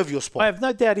 You deserve your spot. I have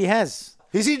no doubt he has.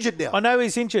 He's injured now. I know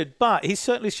he's injured, but he's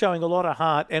certainly showing a lot of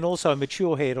heart and also a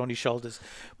mature head on his shoulders,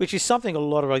 which is something a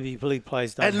lot of rugby league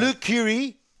players don't And have. Luke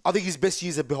Keary, I think his best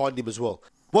years are behind him as well.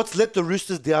 What's let the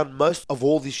Roosters down most of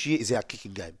all this year is our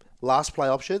kicking game. Last play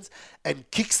options and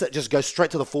kicks that just go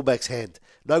straight to the fullback's hand.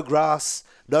 No grass,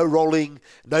 no rolling,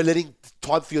 no letting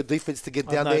time for your defense to get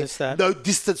down there. That. No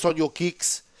distance on your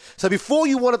kicks. So before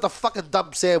you wanted to fucking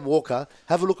dump Sam Walker,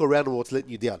 have a look around at what's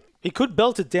letting you down. He could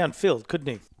belt it downfield, couldn't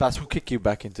he? Bass will kick you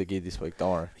back into gear this week,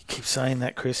 don't worry. You keep saying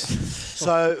that, Chris.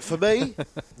 So for me,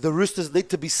 the Roosters need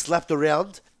to be slapped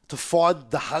around to find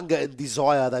the hunger and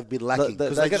desire they've been lacking.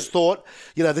 Because they just thought,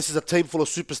 this is a team full of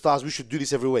superstars. We should do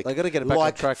this every week. They got to get it back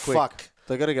on track quick. Fuck.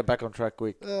 They got to get back on track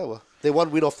quick. Oh, well. They're one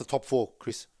win off the top 4,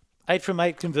 Chris. 8 from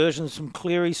 8 conversions from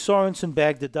Cleary. Sorensen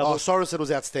bagged a double. Oh, Sorensen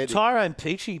was outstanding. Tyrone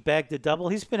Peachy bagged a double.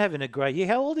 He's been having a great year.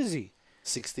 How old is he?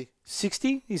 60.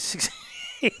 60? He's 60.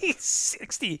 He's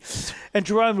 60. And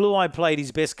Jerome Luai played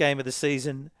his best game of the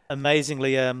season.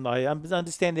 Amazingly, I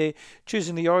understand they're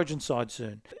choosing the Origin side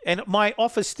soon. And my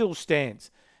offer still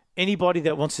stands. Anybody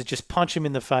that wants to just punch him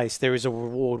in the face, there is a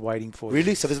reward waiting for you.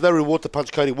 Really? So there's no reward to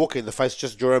punch Cody Walker in the face,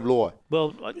 just Jerome Luai?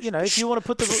 Well, if you want to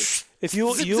put the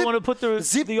want to put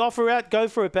the offer out, go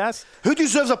for it, Bass. Who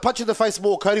deserves a punch in the face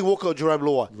more, Cody Walker or Jerome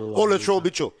Luai? Or Latrell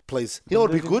Mitchell, please. You know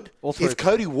what would be good? If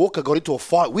Cody Walker got into a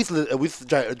fight with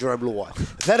Jerome Luai.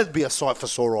 That'd be a sight for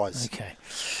sore eyes. Okay.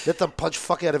 Let them punch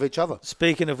fuck out of each other.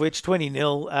 Speaking of which, 20-0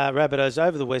 Rabbitohs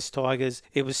over the West Tigers.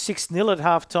 It was 6-0 at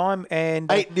halftime and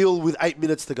 8-0 with 8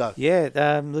 minutes to go. Yeah,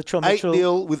 Latrell Mitchell.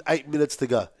 8-0 with 8 minutes to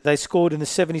go. They scored in the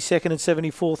 72nd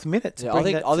and 74th minute. Yeah,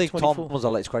 I think Tom was a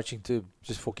late scratching too,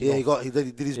 just for kickoff. He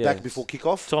did his back before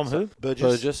kickoff. Tom who?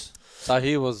 Burgess. So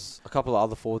he was a couple of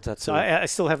other forwards that too. I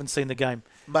still haven't seen the game.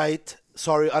 Mate,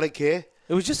 sorry, I don't care.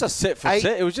 It was just a set for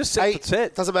set. It was just set for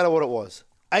set. Doesn't matter what it was.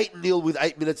 8-0 with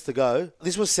 8 minutes to go.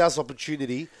 This was South's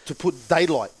opportunity to put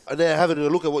daylight. And now having a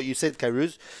look at what you said,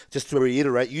 K-Roos, just to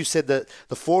reiterate, you said that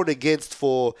the for and against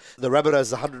for the Rabbitohs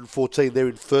is 114, they're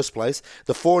in first place.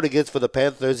 The for and against for the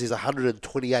Panthers is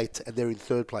 128, and they're in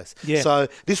third place. Yeah. So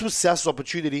this was South's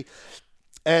opportunity.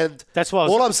 And that's why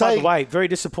I'm saying, by the way, very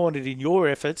disappointed in your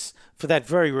efforts for that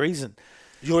very reason.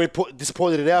 You're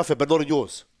disappointed in our effort, but not in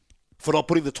yours. For not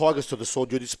putting the Tigers to the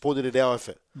sword, you're disappointed in our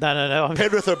effort. No.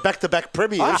 Penrith are back-to-back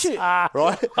premiers,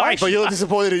 right? But you're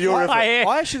disappointed in your effort.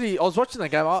 I was watching that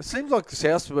game. It seemed like the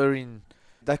Souths were in...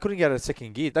 They couldn't get out of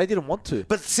second gear. They didn't want to.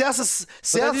 But South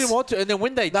they didn't want to. And then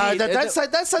when they did... No, don't say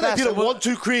they didn't want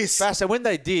to, Chris. Bass, and when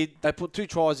they did, they put 2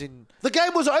 tries in... The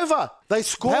game was over. They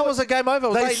scored. How was the game over? It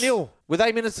was 8-0 with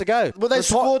 8 minutes to go. When they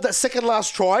scored that second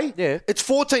last try, it's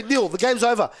 14-0. The game's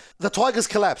over. The Tigers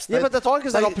collapsed. Yeah, but the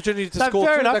Tigers had an opportunity to score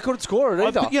too. They couldn't score it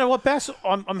either. You know what, Bass?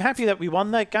 I'm happy that we won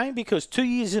that game because 2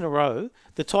 years in a row,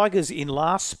 the Tigers in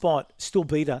last spot still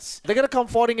beat us. They're going to come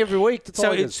fighting every week, the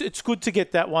Tigers. So it's good to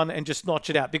get that one and just notch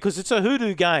it out because it's a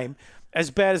hoodoo game. As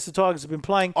bad as the Tigers have been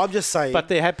playing, I'm just saying. But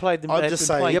they had played them. I'm just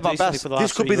saying. Yeah, but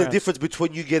this could be the difference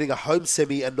between you getting a home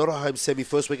semi and not a home semi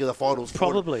first week of the finals.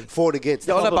 Probably for and against.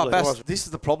 Yeah, but Bass, this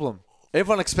is the problem.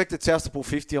 Everyone expected South to pull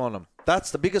 50 on them.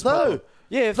 That's the biggest problem.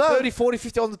 Yeah, 30, 40,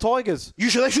 50 on the Tigers. They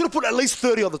should have put at least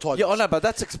 30 on the Tigers. Yeah, I know, but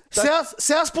that's...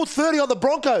 South put 30 on the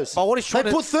Broncos. But what he's trying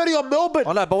they put 30 on Melbourne.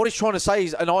 I know, but what he's trying to say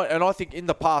is, and I think in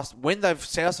the past, when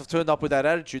South have turned up with that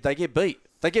attitude, they get beat.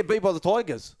 They get beat by the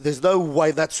Tigers. There's no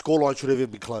way that scoreline should have even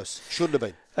been close. Shouldn't have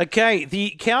been. Okay,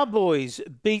 the Cowboys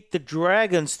beat the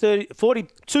Dragons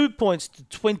 42 points to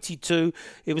 22.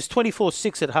 It was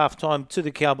 24-6 at halftime to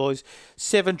the Cowboys.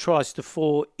 7 tries to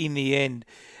 4 in the end.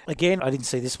 Again, I didn't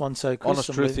see this one, so Chris,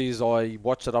 honest truth is I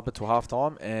watched it up until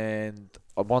halftime, and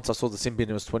once I saw the sin bin,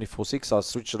 it was 24-6. I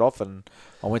switched it off and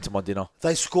I went to my dinner.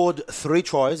 They scored 3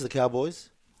 tries, the Cowboys.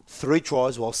 3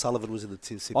 tries while Sullivan was in the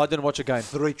team. I didn't watch a game.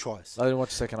 3 tries. I didn't watch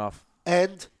the second half.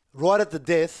 And right at the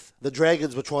death, the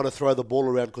Dragons were trying to throw the ball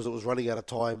around because it was running out of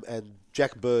time, and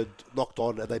Jack Bird knocked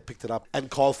on and they picked it up,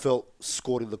 and Kyle Felt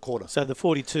scored in the corner. So the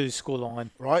 42 scoreline.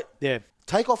 Right? Yeah.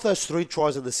 Take off those 3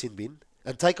 tries in the sin bin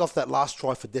and take off that last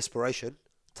try for desperation.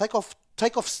 Take off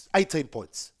 18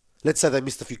 points. Let's say they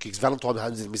missed a few kicks. Valentine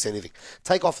Holmes didn't miss anything.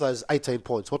 Take off those 18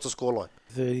 points. What's the scoreline?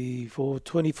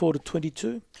 24 to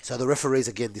 22. So the referees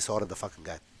again decided the fucking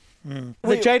game.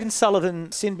 The Jaden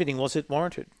Sullivan sin binning, was it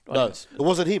warranted? No, it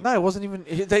wasn't him. No, it wasn't even.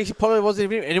 He probably wasn't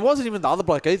even him. And it wasn't even the other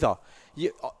bloke either.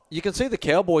 You can see the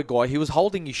Cowboy guy. He was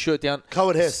holding his shirt down.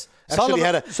 Cohen Hess. Actually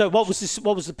had a So what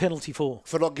was the penalty for?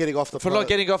 for not getting off the For not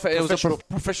getting off it, it was a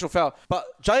professional foul.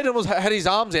 But Jaden had his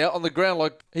arms out on the ground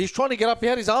like he's trying to get up. He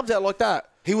had his arms out like that.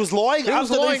 He was lying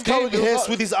underneath Cohen down. Hess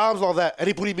with his arms like that, and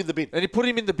he put him in the bin. And he put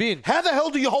him in the bin. How the hell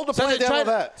do you hold the player down like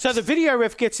that? So the video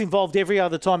ref gets involved every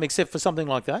other time except for something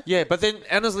like that? Yeah, but then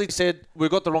Annesley said, we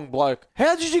got the wrong bloke.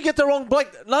 How did you get the wrong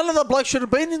bloke? None of the blokes should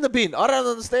have been in the bin. I don't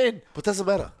understand. But it doesn't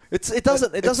matter. It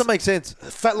doesn't make sense.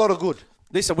 A fat lot of good.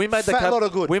 Listen, we made lot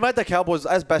of good. We made the Cowboys,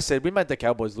 as Bass said, we made the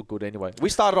Cowboys look good anyway. We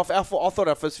started off, I thought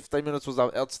our first 15 minutes was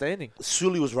outstanding.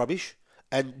 Sully was rubbish,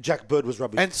 and Jack Bird was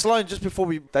rubbish. And Sloane, just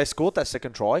before they scored that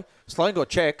second try, Sloane got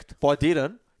checked by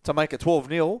Dearden to make it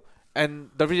 12-0,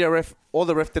 and the video ref, or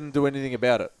the ref didn't do anything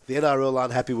about it. The NRL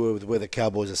aren't happy with where the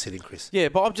Cowboys are sitting, Chris. Yeah,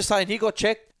 but I'm just saying, he got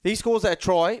checked, he scores that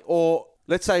try, or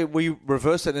let's say we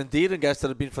reverse it and Dearden goes to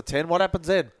the bin for 10, what happens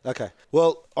then? Okay.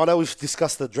 Well, I know we've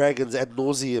discussed the Dragons ad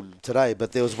nauseum today,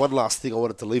 but there was one last thing I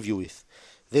wanted to leave you with.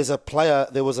 There's a player,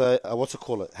 there was a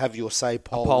have your say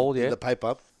poll in the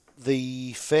paper.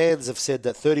 The fans have said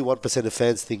that 31% of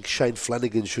fans think Shane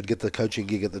Flanagan should get the coaching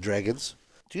gig at the Dragons.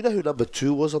 Do you know who number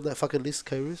 2 was on that fucking list,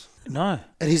 K-Roos? No.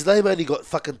 And his name only got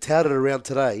fucking touted around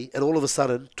today, and all of a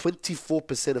sudden,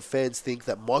 24% of fans think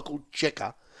that Michael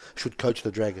Cheika should coach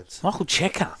the Dragons. Michael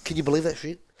Cheika. Can you believe that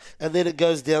shit? And then it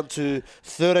goes down to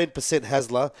 13%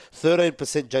 Hasler,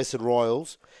 13% Jason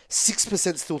Royals,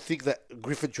 6% still think that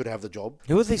Griffin should have the job.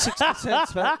 Who are these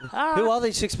 6%? man? Who are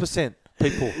these 6%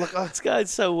 people? Look, It's going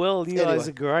so well. You guys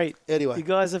are great. Anyway. You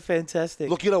guys are fantastic.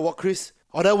 Look, you know what, Chris?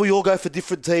 I know we all go for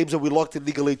different teams and we like to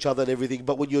niggle each other and everything,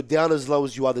 but when you're down as low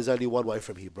as you are, there's only one way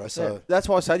from here, bro. So Yeah, that's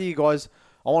why I say to you guys,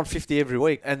 I want 50 every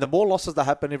week. And the more losses that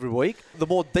happen every week, the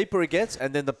more deeper it gets,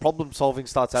 and then the problem solving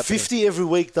starts happening. 50 every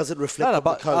week doesn't reflect on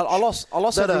the coach. I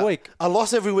lost every week. A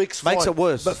loss every week's Makes fine, it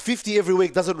worse. But 50 every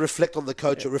week doesn't reflect on the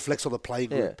coach. It reflects on the playing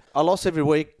group. A loss every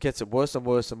week gets it worse and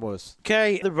worse and worse.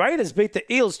 Okay, the Raiders beat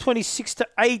the Eels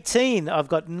 26-18. I've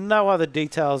got no other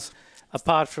details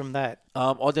apart from that.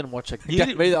 I didn't watch it.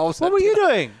 What were you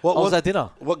doing? I was at dinner.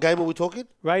 What game are we talking?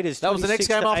 Raiders. That was the next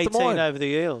game after 26-18 mine. over the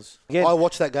Eels. Yeah, I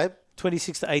watched that game.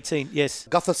 26-18. Yes.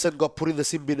 Gutherson got put in the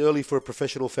sin bin early for a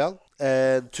professional foul,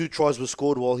 and 2 tries were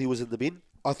scored while he was in the bin.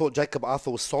 I thought Jacob Arthur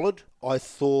was solid. I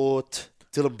thought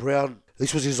Dylan Brown,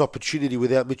 this was his opportunity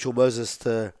without Mitchell Moses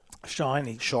to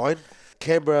Shiny. shine.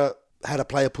 Canberra had a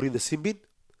player put in the sin bin,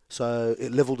 so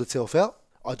it levelled itself out.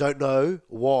 I don't know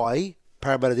why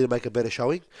Parramatta didn't make a better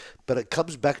showing, but it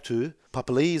comes back to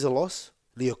Papali'i is a loss,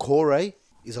 Niokore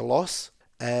is a loss,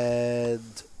 and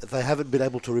they haven't been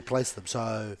able to replace them.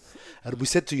 So, and we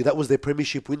said to you that was their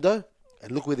premiership window,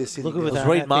 and look where they're sitting. Was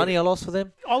Reid Marnie a loss for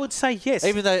them? I would say yes.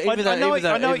 I know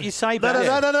what you say, but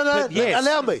No. yes.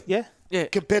 Allow me. Yeah.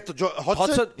 Compared to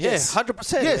Hodgson? Yeah,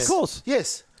 100%. Yes. Of course.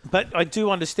 Yes. But I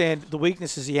do understand the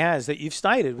weaknesses he has that you've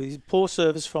stated with his poor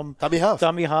service from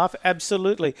Dummy half.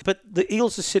 Absolutely. But the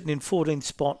Eels are sitting in 14th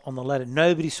spot on the ladder.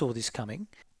 Nobody saw this coming.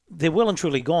 They're well and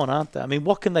truly gone, aren't they? I mean,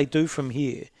 what can they do from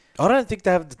here? I don't think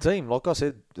they have the team. Like I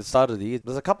said at the start of the year,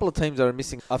 there's a couple of teams that are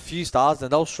missing a few stars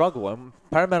and they'll struggle. And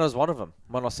Parramatta's one of them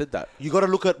when I said that. You got to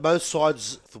look at both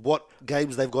sides, what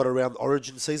games they've got around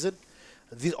Origin season.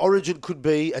 The Origin could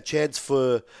be a chance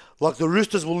for, like the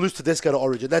Roosters will lose Tedesco to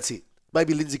Origin. That's it.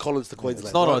 Maybe Lindsay Collins to Queensland.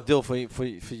 It's not right? ideal for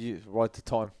you right at the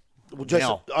time. Well,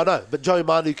 Jason, I know, but Joey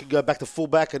Manu can go back to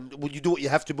fullback and you do what you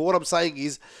have to. But what I'm saying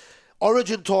is,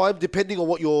 Origin time, depending on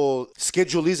what your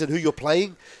schedule is and who you're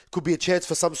playing, could be a chance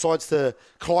for some sides to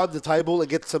climb the table and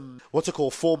get some,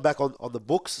 form back on the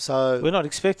books. So we're not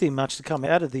expecting much to come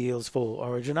out of the Eels for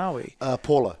Origin, are we?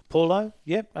 Paulo.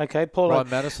 Yep. Okay, Paulo. Ryan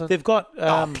Madison. They've got...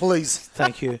 please.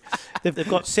 Thank you. They've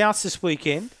got Souths this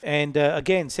weekend. And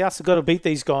again, Souths have got to beat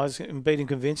these guys and beat them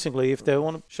convincingly if they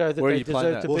want to show that they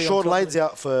deserve to be on Sean top. Lane's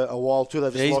out for a while too.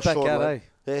 They've just lost back Sean out, Lane.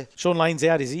 Yeah. Sean Lane's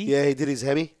out, is he? Yeah, he did his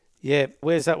hemi. Yeah.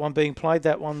 Where's that one being played?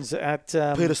 That one's at...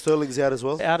 Peter Sterling's out as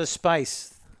well. Outer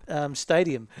Space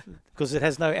Stadium because it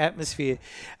has no atmosphere.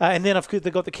 And then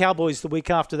they've got the Cowboys the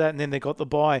week after that, and then they've got the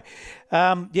bye.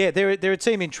 They're a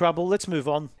team in trouble. Let's move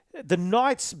on. The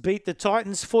Knights beat the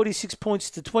Titans 46 points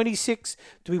to 26.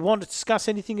 Do we want to discuss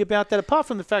anything about that apart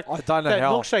from the fact I don't know that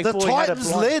how. Milkshake The Boy had a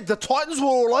Titans blind- led. The Titans were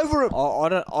all over him. I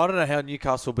don't know how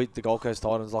Newcastle beat the Gold Coast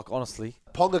Titans, like, honestly.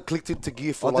 Ponga clicked into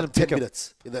gear for I like didn't 10 pick him.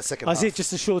 minutes in that second Was half. it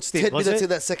just a short stint? 10 was minutes it? in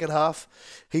that second half.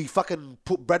 He fucking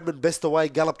put Bradman Best away,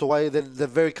 galloped away. Then the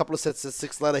very couple of sets of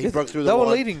 6 later, he broke through the They were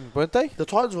line. leading, weren't they? The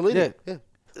Titans were leading. Yeah.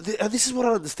 And this is what I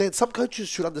understand. Some coaches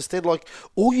should understand, like,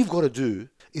 all you've got to do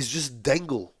is just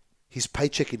dangle his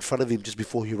paycheck in front of him just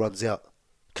before he runs out,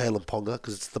 Kalen Ponga,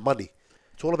 because it's the money.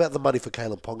 It's all about the money for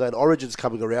Kalen Ponga. And Origin's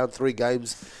coming around, 3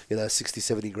 games, 60,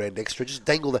 70 grand extra. Just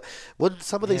dangle that. When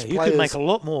some of these You players... could make a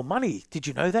lot more money. Did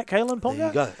you know that, Kalen Ponga? There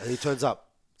you go. And he turns up.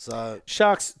 So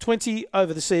Sharks 20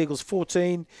 over the Seagulls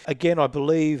 14. Again, I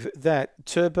believe that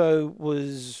Turbo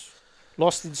was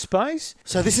lost in space.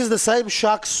 So this is the same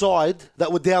Sharks side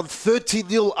that were down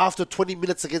 13-0 after 20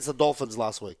 minutes against the Dolphins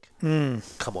last week.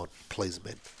 Come on, please,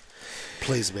 man.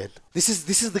 Please, man. This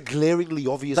is the glaringly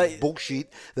obvious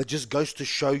bullshit that just goes to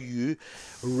show you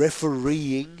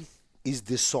refereeing is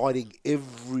deciding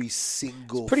every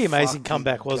single Pretty amazing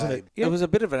fucking course, wasn't it? It was a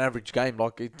bit of an average game.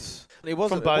 It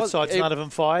wasn't From both sides, none of them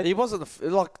fired. He wasn't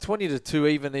 20-2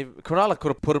 even. Cronulla could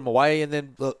have put him away, and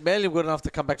then Manly were enough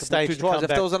to come back and put 2 tries. If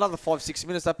there was another 5-6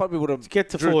 minutes, they probably would have. To get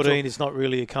to 14 is not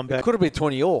really a comeback. It could have been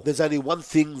 20-all. There's only one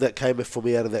thing that came for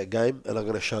me out of that game, and I'm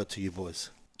going to show it to you boys.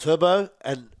 Turbo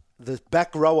and the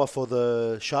back rower for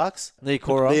the Sharks,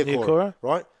 Niokora.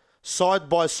 right? Side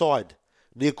by side.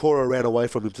 Niokora ran away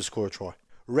from him to score a try.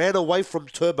 Ran away from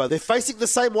Turbo. They're facing the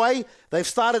same way. They've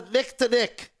started neck to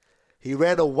neck. He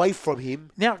ran away from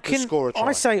him to score a try.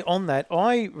 I say on that,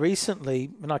 I recently,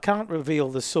 and I can't reveal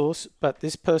the source, but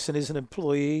this person is an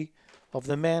employee of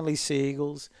the Manly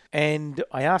Seagulls, and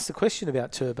I asked the question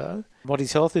about Turbo, what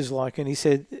his health is like, and he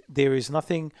said there is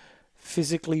nothing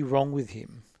physically wrong with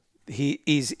him. He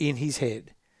is in his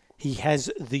head. He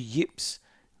has the yips,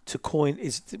 to coin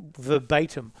is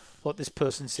verbatim what this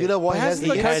person said. You know why hasn't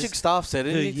the coaching staff said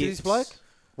anything to this bloke?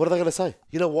 What are they going to say?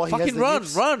 You know why he has the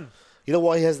yips? Run. You know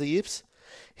why he has the yips?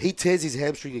 He tears his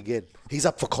hamstring again. He's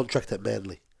up for contract at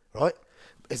Manly, right?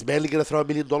 Is Manly going to throw $1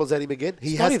 million at him again?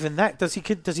 Not even that. Does he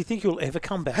think he'll ever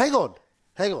come back? Hang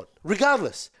on.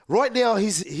 Regardless, right now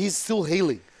he's still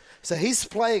healing. So he's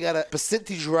playing at a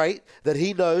percentage rate that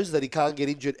he knows that he can't get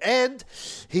injured. And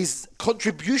his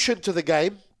contribution to the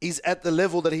game is at the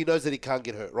level that he knows that he can't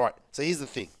get hurt. Right. So here's the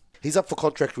thing. He's up for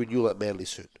contract renewal at Manly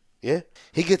soon. Yeah?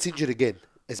 He gets injured again.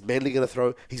 Is Manly going to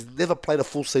throw? He's never played a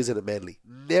full season at Manly.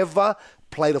 Never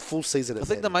played a full season at Manly. I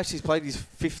think the most he's played is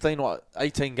 15 or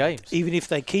 18 games. Even if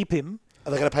they keep him,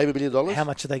 are they going to pay him $1 million? How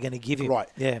much are they going to give him? Right.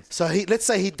 Yeah. So let's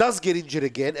say he does get injured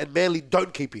again and Manly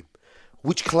don't keep him.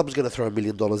 Which club's going to throw $1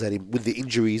 million at him with the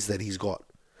injuries that he's got?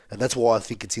 And that's why I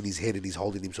think it's in his head and he's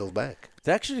holding himself back.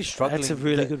 They're actually struggling. That's a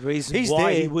really good reason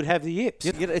why he would have the yips.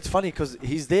 Yeah, it's funny because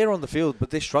he's there on the field,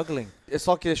 but they're struggling. It's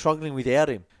like they're struggling without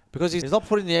him because he's not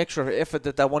putting the extra effort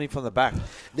that they want him from the back.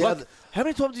 Now, how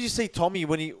many times did you see Tommy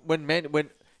when he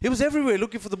was everywhere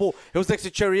looking for the ball? He was next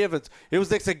to Cherry Evans. He was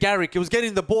next to Garrick. He was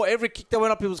getting the ball. Every kick that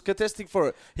went up, he was contesting for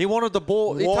it. He wanted the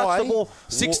ball. He touched the ball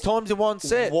 6 times in one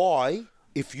set. Why,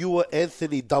 if you were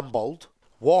Anthony Dumbold,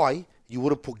 why you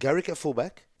would have put Garrick at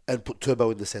fullback and put Turbo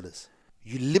in the centres?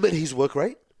 You limit his work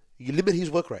rate.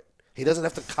 He doesn't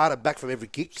have to cart it back from every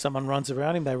kick. Someone runs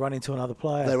around him, they run into another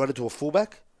player. They run into a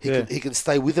fullback. He can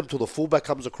stay with him till the fullback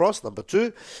comes across. Number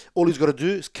 2, all he's got to do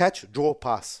is catch, draw,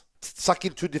 pass. Suck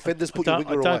in 2 defenders, put your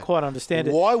winger away. I don't quite understand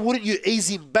it. Why wouldn't you ease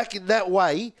him back in that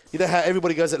way? You know how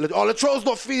everybody goes, Latrell's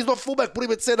not fit, he's not fullback, put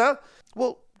him at centre.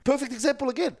 Well, perfect example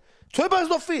again. Turbo's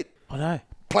not fit. I know.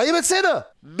 Play him at centre.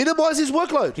 Minimise his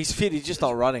workload. He's fit. He's just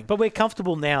not running. But we're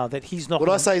comfortable now that he's not. When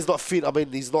I say he's not fit, I mean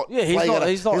he's not. Yeah,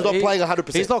 he's not playing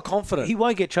 100%. He's not confident. He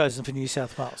won't get chosen for New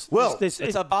South Wales. Well, it's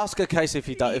a basket case if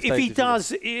he does. If he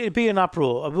does, it'd be an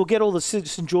uproar. We'll get all the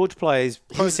St George players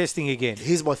protesting again.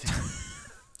 Here's my thing.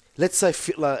 Let's say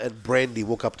Fittler and Brandy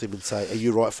walk up to him and say, "Are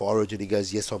you right for Origin?" He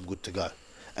goes, "Yes, I'm good to go,"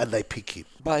 and they pick him.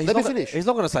 But Let me finish. He's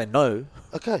not going to say no.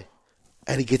 Okay.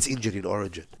 And he gets injured in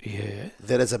Origin. Yeah.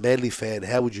 Then as a Manly fan,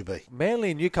 how would you be? Manly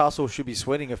and Newcastle should be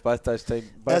sweating if both those teams,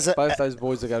 both those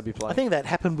boys are going to be playing. I think that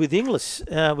happened with Inglis,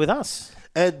 with us.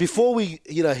 And before we,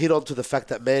 hit on to the fact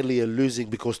that Manly are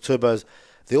losing because Turbo's,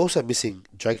 they're also missing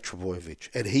Jake Trbojevic,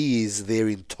 and he is their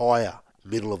entire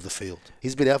middle of the field.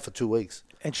 He's been out for 2 weeks.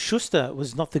 And Schuster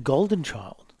was not the golden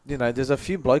child. There's a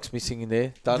few blokes missing in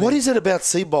there. What is it about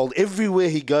Seabold? Everywhere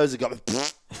he goes, he goes.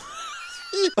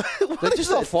 They're just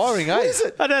not firing, What is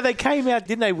it? I know they came out,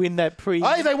 didn't they? Win that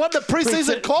Hey, they won the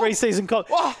preseason comp. Preseason comp.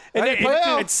 Oh,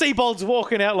 and Seabold's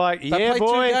walking out like, yeah,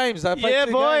 boy. They played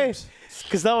 2 games.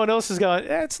 Because no one else is going,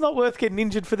 it's not worth getting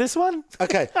injured for this one.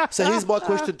 Okay, so here's my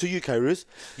question to you, K-Roos.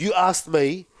 You asked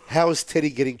me, how is Teddy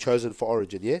getting chosen for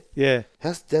Origin, yeah? Yeah.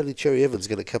 How's Stanley Cherry Evans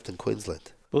going to captain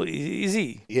Queensland? Well, is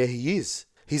he? Yeah, he is.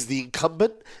 He's the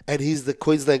incumbent and he's the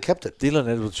Queensland captain. Dylan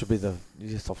Edwards should be the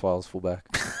New South Wales fullback.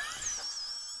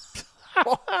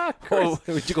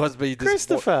 Would you guys be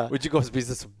Christopher? Would you guys be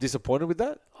disappointed with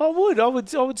that? I would. I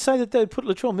would say that they'd put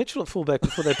Latrell Mitchell at fullback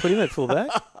before they put him at fullback.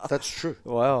 That's true.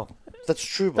 Wow. That's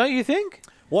true. Don't you think?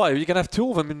 Why? You can have two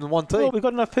of them in one team. Well, we've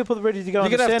got enough people ready to go. You on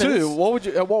can the have centres. two. Why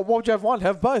would you have one?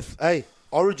 Have both. Hey,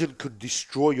 Origin could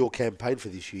destroy your campaign for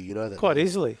this year. You know that. Quite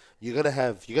easily. You're gonna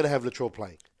have Latrell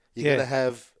playing. You're Yeah. gonna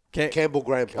have Campbell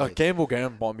Graham playing. Campbell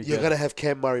Graham might be. You're gonna have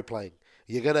Cam Murray playing.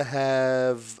 You're gonna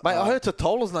have. Mate, I heard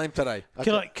Totola's name today.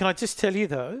 Can I just tell you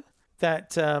though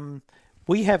that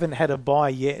we haven't had a bye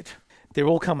yet. They're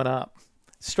all coming up.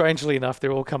 Strangely enough,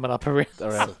 they're all coming up around.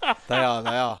 They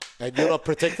are. And you're not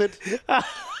protected.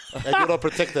 And you're not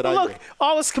protected, are you? Look,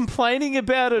 I was complaining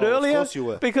about it earlier. Of course you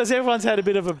were. Because everyone's had a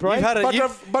bit of a break. You've had a, But you've,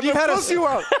 of you've had course a, you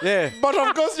are. Yeah. But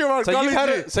of course you are.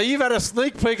 So you've had a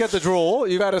sneak peek at the draw.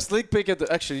 You've had a sneak peek at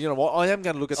the. Actually, you know what? I am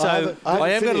going to look at. I haven't going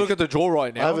to finished. look at the draw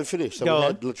right I now. haven't finished. So Go we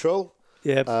on. had Latrell,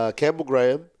 Yeah. Campbell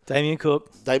Graham, Damien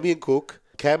Cook, Damien Cook,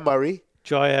 Cam Murray,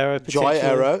 Jai Arrow, Jai potentially.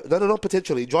 Arrow. No, not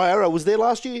potentially. Jai Arrow was there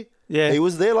last year. Yeah. He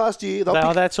was there last year.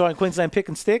 No, that's right. Queensland pick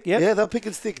and stick. Yep. Yeah, they'll pick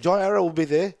and stick. Jai Arrow will be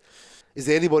there. Is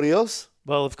there anybody else?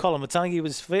 Well, if Colin Matangi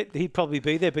was fit, he'd probably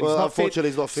be there, but Well, he's not unfortunately, fit.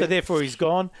 he's not fit. So therefore, he's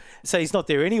gone. So he's not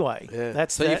there anyway. Yeah.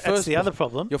 That's So your that's first the other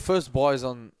problem. Your first buy is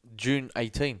on June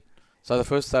 18. So the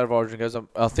first state of origin goes on.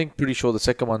 I think pretty sure the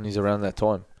second one is around that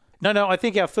time. No, I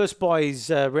think our first buy is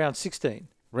round 16.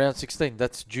 Round 16.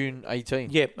 That's June 18.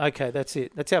 Yep, okay, that's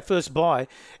it. That's our first buy.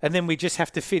 And then we just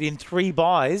have to fit in 3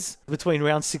 buys between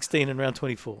round 16 and round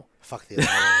 24. Fuck the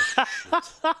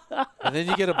other. And then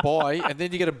you get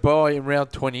a buy, in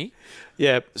round 20.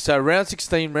 Yeah. So round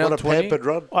 16, round What a 20. pampered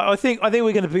run. I think we're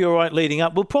going to be all right leading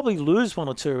up. We'll probably lose 1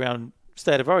 or 2 around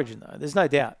State of Origin, though. There's no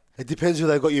doubt. It depends who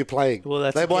they've got you playing. Well,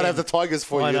 that's they might again- have the Tigers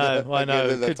for I you. know. again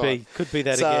at that time. Could be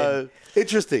that So, again.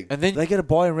 interesting. And then they get a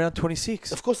buy in round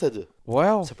 26. Of course they do.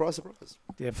 Wow. Surprise, surprise.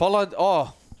 Followed.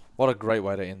 Oh, what a great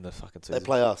way to end the fucking They season.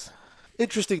 play us.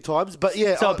 Interesting times. But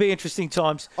yeah, So it'll be interesting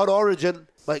times. on Origin,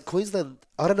 mate, Queensland,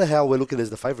 I don't know how we're looking as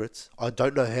the favourites. I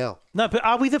don't know how. No, but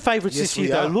are we the favourites Yes, this year,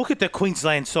 we though? are. Look at the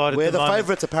Queensland side We're at the the moment.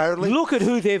 favourites, apparently. Look at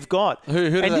who they've got. Who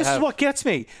do and they this have? is what gets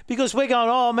me. Because we're going,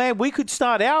 oh, man, we could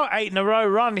start our 8-in-a-row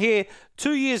run here.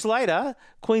 2 years later,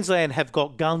 Queensland have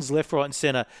got guns left, right and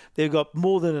centre. They've got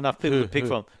more than enough people to pick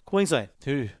from. Queensland.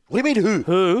 Who? What do you mean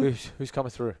who? Who's coming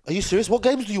through? Are you serious? What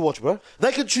games do you watch, bro?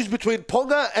 They can choose between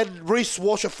Ponga and Reece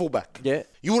Walsh at fullback. Yeah.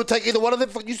 You want to take either one of them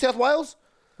for New South Wales?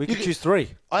 We You could can- choose 3.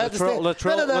 I understand.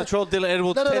 Latrell, Dylan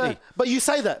Edwards, No. Teddy. But you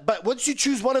say that. But once you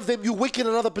choose one of them, you weaken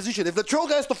another position. If Latrell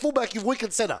goes to fullback, you've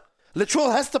weakened centre.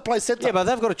 Latrell has to play centre. Yeah, but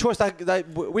they've got a choice.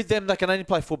 With them, they can only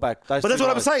play fullback. But that's what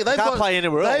I'm saying. They can't play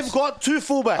anywhere else. They've got 2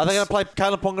 fullbacks. Are they going to play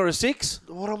Kalen Ponga as 6?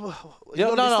 What am I? Yeah,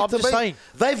 you're no, listening I'm to just me? saying.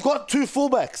 They've got 2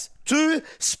 fullbacks, 2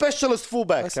 specialist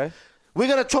fullbacks. Okay. We're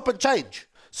going to chop and change.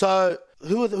 So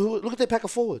who look at their pack of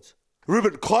forwards.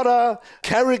 Ruben Cotter,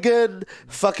 Carrigan,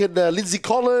 fucking Lindsay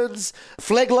Collins,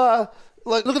 Flegler.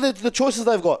 Like, look at the choices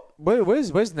they've got.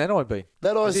 Where's Nanai been?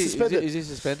 Nanai's suspended. Is he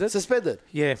suspended? Suspended.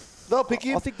 Yeah. They'll pick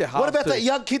him. I think they're What about halves that too.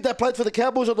 young kid that played for the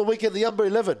Cowboys on the weekend, the number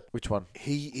 11? Which one?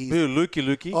 He is. Who?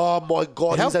 Lukey. Oh my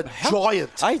God, he's a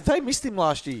giant. Hey, they missed him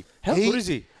last year. How good is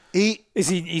he? Is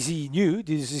he new?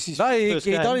 Is this his No, first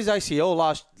he game? done his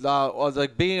ACL or the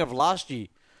beginning of last year.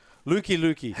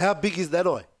 Lukey. How big is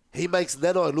Nanai? He makes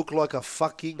Nanai look like a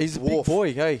fucking He's a dwarf. big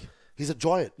boy, hey. He's a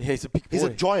giant. Yeah, he's a big boy. He's a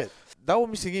giant. They were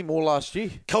missing him all last year.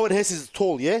 Cohen Hess is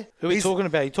tall, yeah? Who are we He's- talking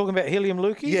about? You talking about Helium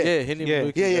Lukey? Yeah. Yeah, Henry Yeah.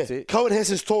 Lukey, Yeah, that's yeah. it. Cohen Hess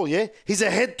is tall, yeah? He's a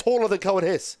head taller than Cohen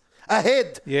Hess. A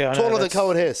head Yeah, I know, taller than that's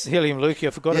Cohen Hess. Helium Lukey, I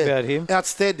forgot Yeah. about him.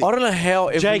 Outstanding. I don't know how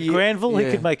every Jake year, Granville, he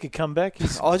Yeah. could make a comeback.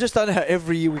 I just don't know how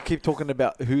every year we keep talking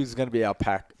about who's going to be our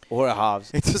pack or our halves.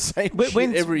 It's the same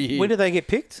shit every year. When do they get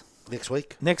picked? Next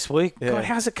week. Next week. Yeah. God,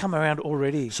 how's it come around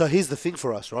already? So here's the thing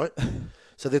for us, right?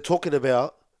 So they're talking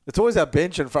about It's always our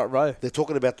bench and front row.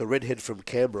 the redhead from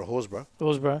Canberra, Horsburgh,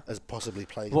 Horsburgh. as possibly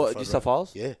playing. What, in the New front South row.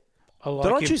 Wales? Yeah. I like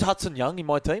Did I him. choose Hudson Young in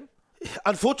my team?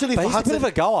 Unfortunately But for he's a Hudson, bit of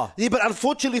a goer. Yeah, but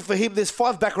unfortunately for him, there's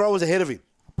 5 back rowers ahead of him.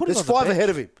 Put him There's on the 5 bench. ahead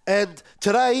of him. And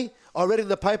today, I read in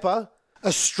the paper,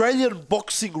 Australian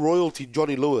boxing royalty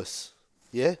Johnny Lewis,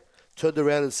 yeah, turned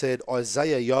around and said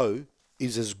Isaiah Yeo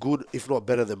is as good, if not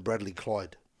better, than Bradley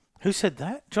Clyde. Who said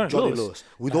that? Johnny Lewis.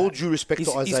 With all due respect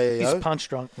to Isaiah Yeo, He's punch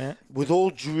drunk, man. with all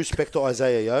due respect to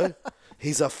Isaiah Yeo,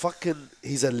 he's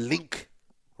a link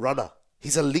runner.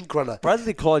 He's a link runner.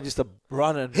 Bradley Clyde used to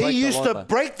run and break He the used line, to mate.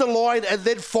 break the line and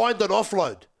then find an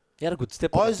offload. He had a good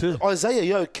step on it too. Isaiah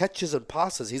Yeo catches and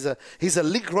passes. He's a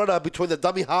link runner between the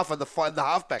dummy half and the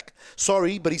halfback.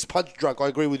 Sorry, but he's punch drunk. I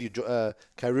agree with you,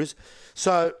 Karuz.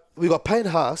 So we got Payne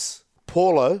Haas,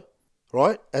 Paulo,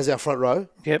 right, as our front row.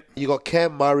 Yep. You got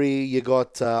Cam Murray, you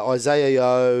got Isaiah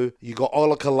Yo, you got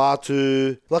Ola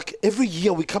Kalatu. Like, every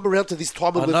year we come around to this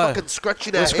time and we're fucking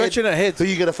scratching our heads. Who are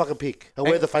you going to fucking pick? And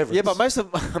we're the favourites. Yeah, but most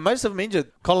of them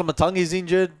injured. Colin Matungi's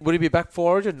injured. Would he be back for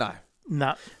Origin? No.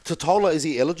 No. Totola, is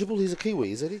he eligible? He's a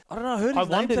Kiwi, isn't he? I don't know. I heard his name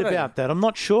wondered today. about that. I'm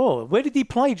not sure. Where did he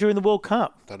play during the World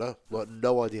Cup? Don't know. Like,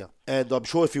 no idea. And I'm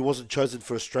sure if he wasn't chosen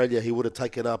for Australia, he would have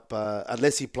taken up,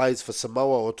 unless he plays for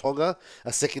Samoa or Tonga,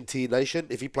 a second-tier nation.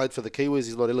 If he played for the Kiwis,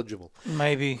 he's not eligible.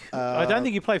 Maybe. I don't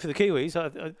think he played for the Kiwis.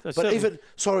 But even,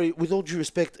 sorry, with all due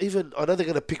respect, even, I know they're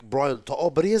going to pick Brian To'o,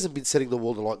 but he hasn't been setting the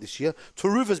world alight this year.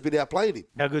 Taruva's been outplaying him.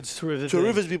 How good's Taruva?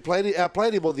 Taruva's been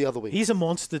outplaying him on the other wing. He's a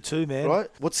monster too, man. Right?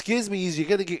 What scares me is you're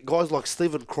going to get guys like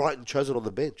Stephen Crichton chosen on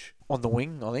the bench. On the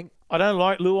wing, I think. I don't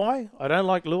like Luai. I don't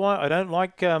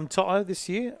like To'o this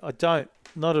year. I don't.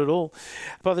 Not at all.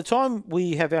 By the time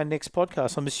we have our next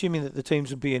podcast, I'm assuming that the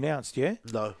teams will be announced, yeah?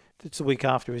 No. It's the week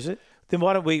after, is it? Then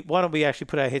why don't we actually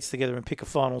put our heads together and pick a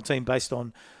final team based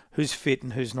on who's fit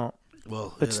and who's not?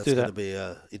 Well, let's that's do that. It's going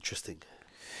to be interesting.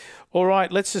 All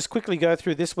right, let's just quickly go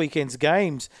through this weekend's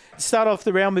games. To start off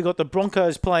the round, we got the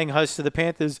Broncos playing host to the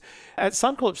Panthers at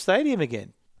Suncorp Stadium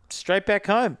again. Straight back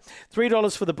home.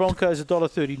 $3 for the Broncos,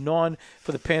 $1.39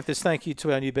 for the Panthers. Thank you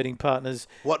to our new betting partners.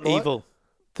 What night? Evil.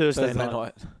 Thursday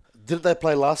night. Didn't they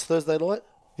play last Thursday night?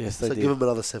 Yes, they so did. give them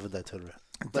another 7-day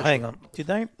turnaround. Hang on. Did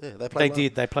they? Yeah, they played.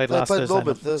 They played last Thursday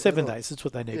night. Thursday 7 night. days. That's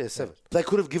what they need. Yeah, 7. They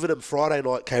could have given them Friday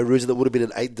night K-Roos and it would have been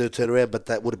an 8-day turnaround, but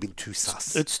that would have been too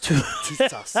sus. It's too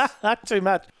sus. Not too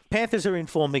much. Panthers are in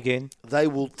form again. They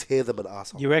will tear them an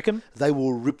arsehole. You reckon? They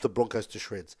will rip the Broncos to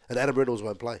shreds. And Adam Reynolds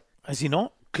won't play. Is he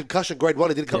not? Concussion, grade 1.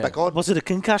 He didn't come back on. Was it a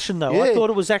concussion, though? Yeah. I thought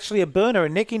it was actually a burner, a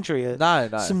neck injury. No.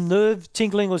 Some nerve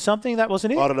tingling or something. That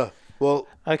wasn't it? I don't know. Well,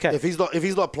 okay. If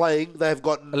he's not playing, they've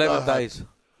got 11 days.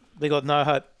 They got no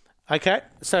hope. Okay,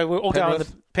 so we're all going with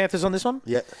the Panthers on this one.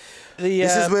 Yeah.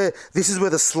 This is where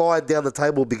the slide down the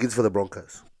table begins for the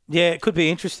Broncos. Yeah, it could be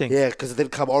interesting. Yeah, because then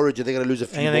come Origin, they're going to lose a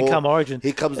few more. And then come Origin.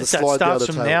 Here comes the So slide it down starts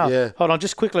the from table. now. Yeah. Hold on,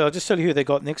 just quickly. I'll just tell you who they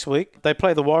got next week. They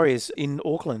play the Warriors in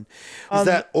Auckland. Is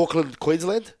that Auckland,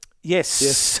 Queensland?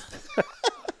 Yes.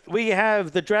 We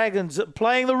have the Dragons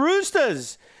playing the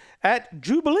Roosters at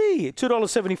Jubilee.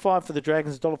 $2.75 for the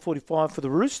Dragons, $1.45 for the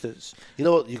Roosters. You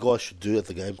know what you guys should do at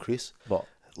the game, Chris? What?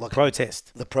 Like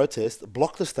protest. The protest.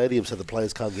 Block the stadium so the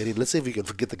players can't get in. Let's see if we can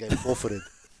forget the game forfeited.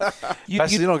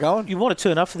 You're not going? You want to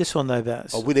turn up for this one, though,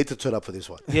 Baz? Oh, we need to turn up for this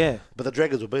one. Yeah. But the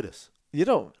Dragons will beat us. You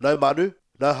don't. No Manu,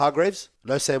 no Hargraves,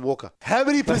 no Sam Walker. How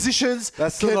many positions?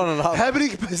 That's still not enough. How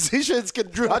many positions can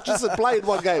Drew Hutchison play in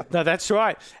one game? No, that's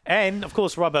right. And, of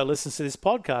course, Robbo listens to this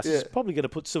podcast. He's probably going to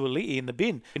put Suoli'i in the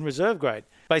bin in reserve grade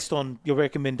based on your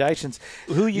recommendations.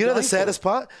 Who are you know going the saddest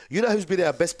part? You know who's been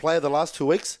our best player the last 2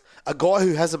 weeks? A guy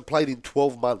who hasn't played in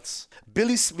 12 months.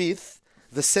 Billy Smith,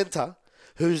 the centre,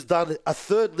 who's done a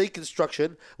third knee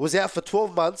construction, was out for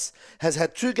 12 months, has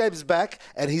had 2 games back,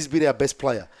 and he's been our best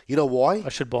player. You know why? I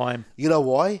should buy him. You know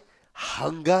why?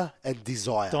 Hunger and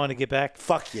desire. Dying to get back.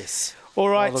 Fuck yes. All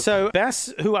right, so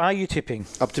Bass, who are you tipping?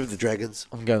 Up to the Dragons.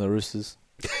 I'm going the Roosters.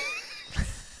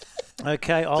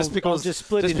 Okay, I'll just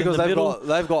split it in the they've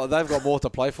middle. they've got more to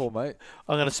play for, mate.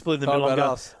 I'm going to split in the How middle.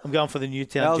 about I'm going for the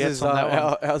Newtown Jets on that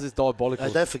one. How's this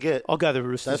diabolical? Don't forget. I'll go the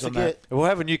Roosters Don't on that. forget. We'll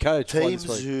have a new coach.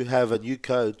 Teams who have a new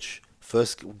coach,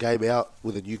 first game out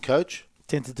with a new coach,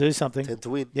 Tend to do something. tend to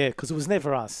win. Yeah, because it was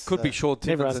never us. Could be Short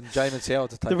Never Timmins us. and Jamin Soward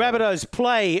to take The over. Rabbitohs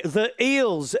play the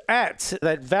Eels at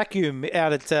that vacuum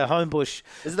out at Homebush.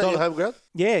 Isn't that your home ground?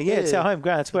 Yeah, it's Yeah. our home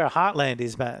ground. It's where our heartland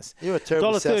is, Baz. You're a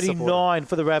terrible South $1.39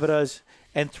 for the Rabbitohs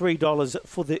and $3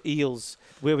 for the Eels.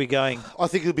 Where are we going? I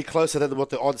think it'll be closer than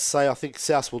what the odds say. I think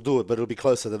South will do it, but it'll be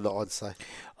closer than the odds say.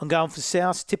 I'm going for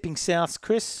South, tipping South.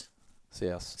 Chris?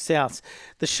 South. South.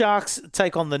 The Sharks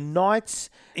take on the Knights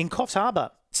in Coffs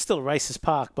Harbour. Still a racist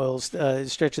park by all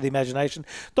stretch of the imagination.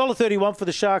 $1.31 for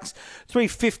the Sharks,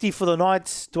 $3.50 for the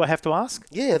Knights. Do I have to ask?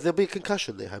 Yeah, there'll be a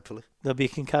concussion there, hopefully. There'll be a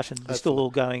concussion. We're still all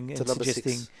going and number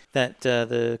suggesting 6. that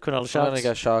the Cronulla I'm going to Sharks.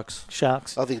 go Sharks.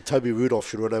 Sharks. I think Toby Rudolph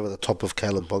should run over the top of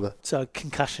Kalen Ponga. So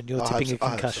concussion. You're tipping a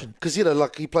concussion. Because,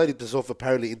 like, he played himself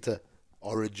apparently into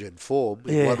Origin form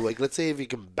in 1 week. Let's see if he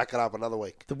can back it up another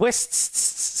week. The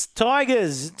West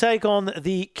Tigers take on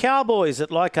the Cowboys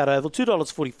at Leichhardt Oval.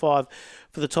 $2.45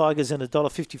 for the Tigers and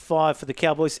 $1.55 for the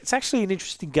Cowboys. It's actually an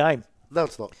interesting game. No,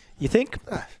 it's not. You think?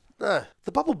 No.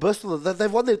 The bubble burst on them.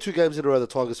 They've won their 2 games in a row, the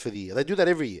Tigers, for the year. They do that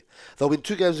every year. They'll win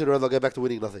 2 games in a row, they'll go back to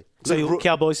winning nothing. So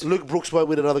Cowboys. Luke Brooks won't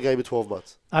win another game in 12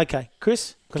 months. Okay,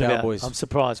 Chris. What about? Cowboys. I'm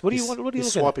surprised. What do you want? What do you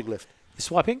He's look at? swiping left. You're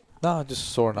swiping? No, I just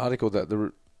saw an article that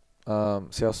the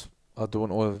South are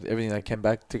doing everything they can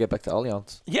to get back to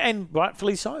Allianz. Yeah, and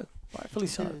rightfully so. Rightfully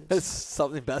so. It's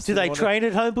something Do Baston. they train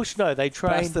at Homebush? No, they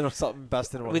train Baston or something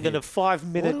Baston within a Why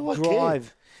 5-minute do I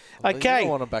drive. You Okay, don't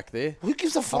want them back there. Who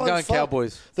gives a I'm flying going fuck?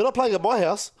 Cowboys. They're not playing at my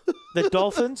house. the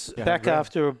Dolphins Yeah, back great.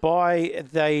 after a bye.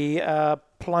 They are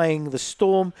playing the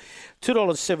Storm.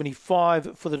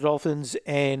 $2.75 for the Dolphins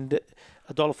and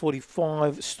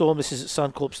 $1.45 Storm. This is at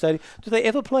Suncorp Stadium. Do they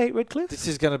ever play at Redcliffe? This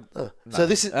is going to... So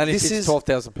this is Only this fits is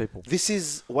 12,000 people. this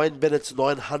is Wayne Bennett's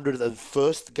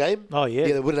 901st game. Oh, yeah.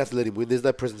 Yeah, they wouldn't have to let him win. There's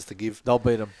no presents to give. They'll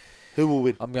beat them. Who will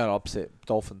win? I'm going to upset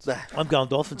Dolphins. Nah, I'm going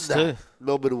Dolphins nah. too.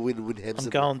 Melbourne will win Hampson. I'm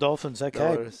going Dolphins. No Okay.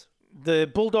 worries.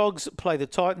 The Bulldogs play the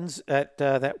Titans at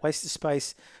that wasted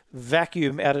space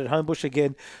vacuum out at Homebush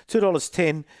again.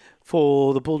 $2.10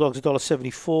 for the Bulldogs,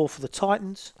 $1.74 for the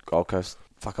Titans. Gold Coast.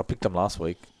 Fuck, I picked them last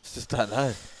week. Just don't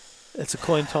know. It's a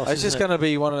coin toss. It's just isn't it? going to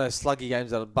be one of those sluggy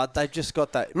games, but they've just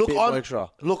got that Look bit on, more extra.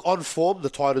 look on form. The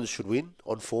Titans should win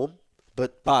on form.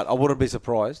 But But I wouldn't be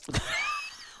surprised.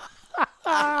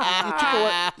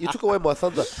 you took away my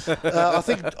thunder. I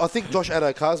think Josh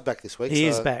Addo-Carr's back this week. He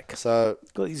is back. So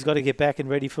He's got to get back and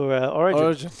ready for Origin.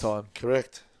 Origin time.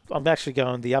 correct. I'm actually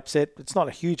going the upset. It's not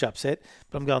a huge upset,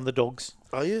 but I'm going the Dogs.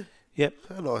 Are you? Yep.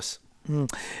 How nice.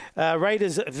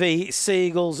 Raiders v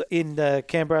Seagulls in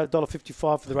Canberra.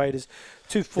 $1.55 for the Raiders.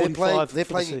 $2.45. They're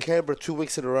playing in Canberra 2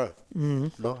 weeks in a row.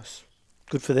 Nice.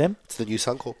 Good for them. It's the new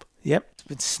Suncorp. Yep. It's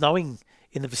been snowing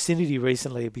in the vicinity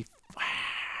recently. I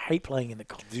hate playing in the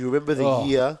cold. Do you remember the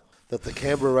year that the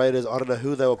Canberra Raiders, I don't know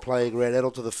who they were playing, ran out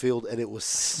onto the field and it was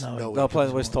snowing? They were playing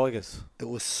the West Tigers. It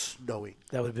was snowing.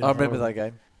 That would have been. I remember horrible. that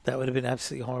game. That would have been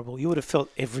absolutely horrible. You would have felt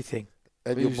everything.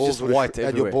 And It your was balls just would white have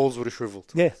and your everywhere. balls would have shriveled.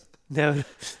 Yeah. No,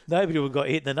 nobody would have got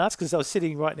hit in the nuts because they were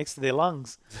sitting right next to their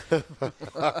lungs.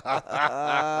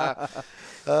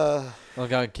 I'm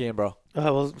going Canberra.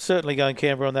 Oh, well, certainly going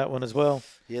Canberra on that one as well.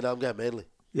 Yeah, no, I'm going Manly.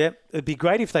 Yep. It'd be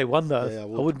great if they won, though. Yeah, I I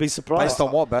would. wouldn't be surprised. Based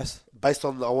on what, Bass? Based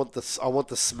on I want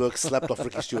the smirk slapped off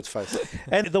Ricky Stewart's face.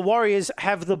 And the Warriors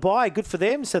have the bye. Good for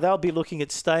them. So they'll be looking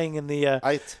at staying in the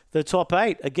 8. the top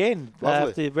 8 again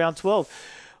Lovely. after round 12.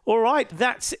 All right,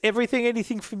 that's everything.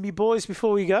 Anything from you boys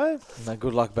before we go? No,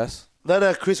 good luck, Bass.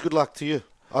 No, Chris, good luck to you.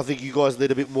 I think you guys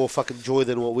need a bit more fucking joy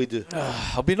than what we do.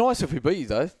 It'll be nice if we beat you,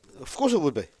 though. Of course it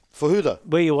would be. For who, though?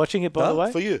 Where are you watching it, by the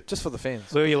way? For you. Just for the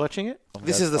fans. Where are you watching it? I'm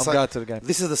This going- is the I'm same. going to the game.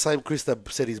 This is the same Chris that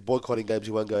said he's boycotting games.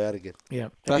 He won't go out again. Yeah.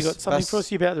 Have Bass- you got something Bass- for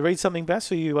us? You about to read something,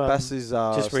 Bass? Or you Bass is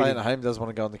just staying reading? at home, doesn't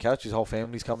want to go on the couch. His whole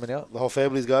family's coming out. The whole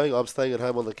family's going. I'm staying at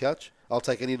home on the couch. I'll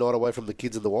take any night away from the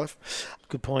kids and the wife.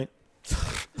 Good point.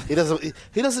 He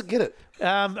doesn't get it.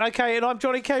 Okay, and I'm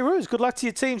Johnny K. Roos. Good luck to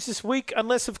your teams this week,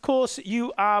 unless, of course,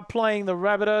 you are playing the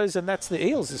Rabbitohs, and that's the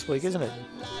Eels this week, isn't it?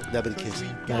 Nobody cares.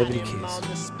 Nobody cares. On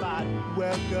the spot.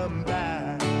 Welcome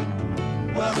back.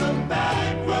 Welcome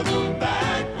back. Welcome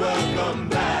back. Welcome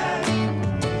back.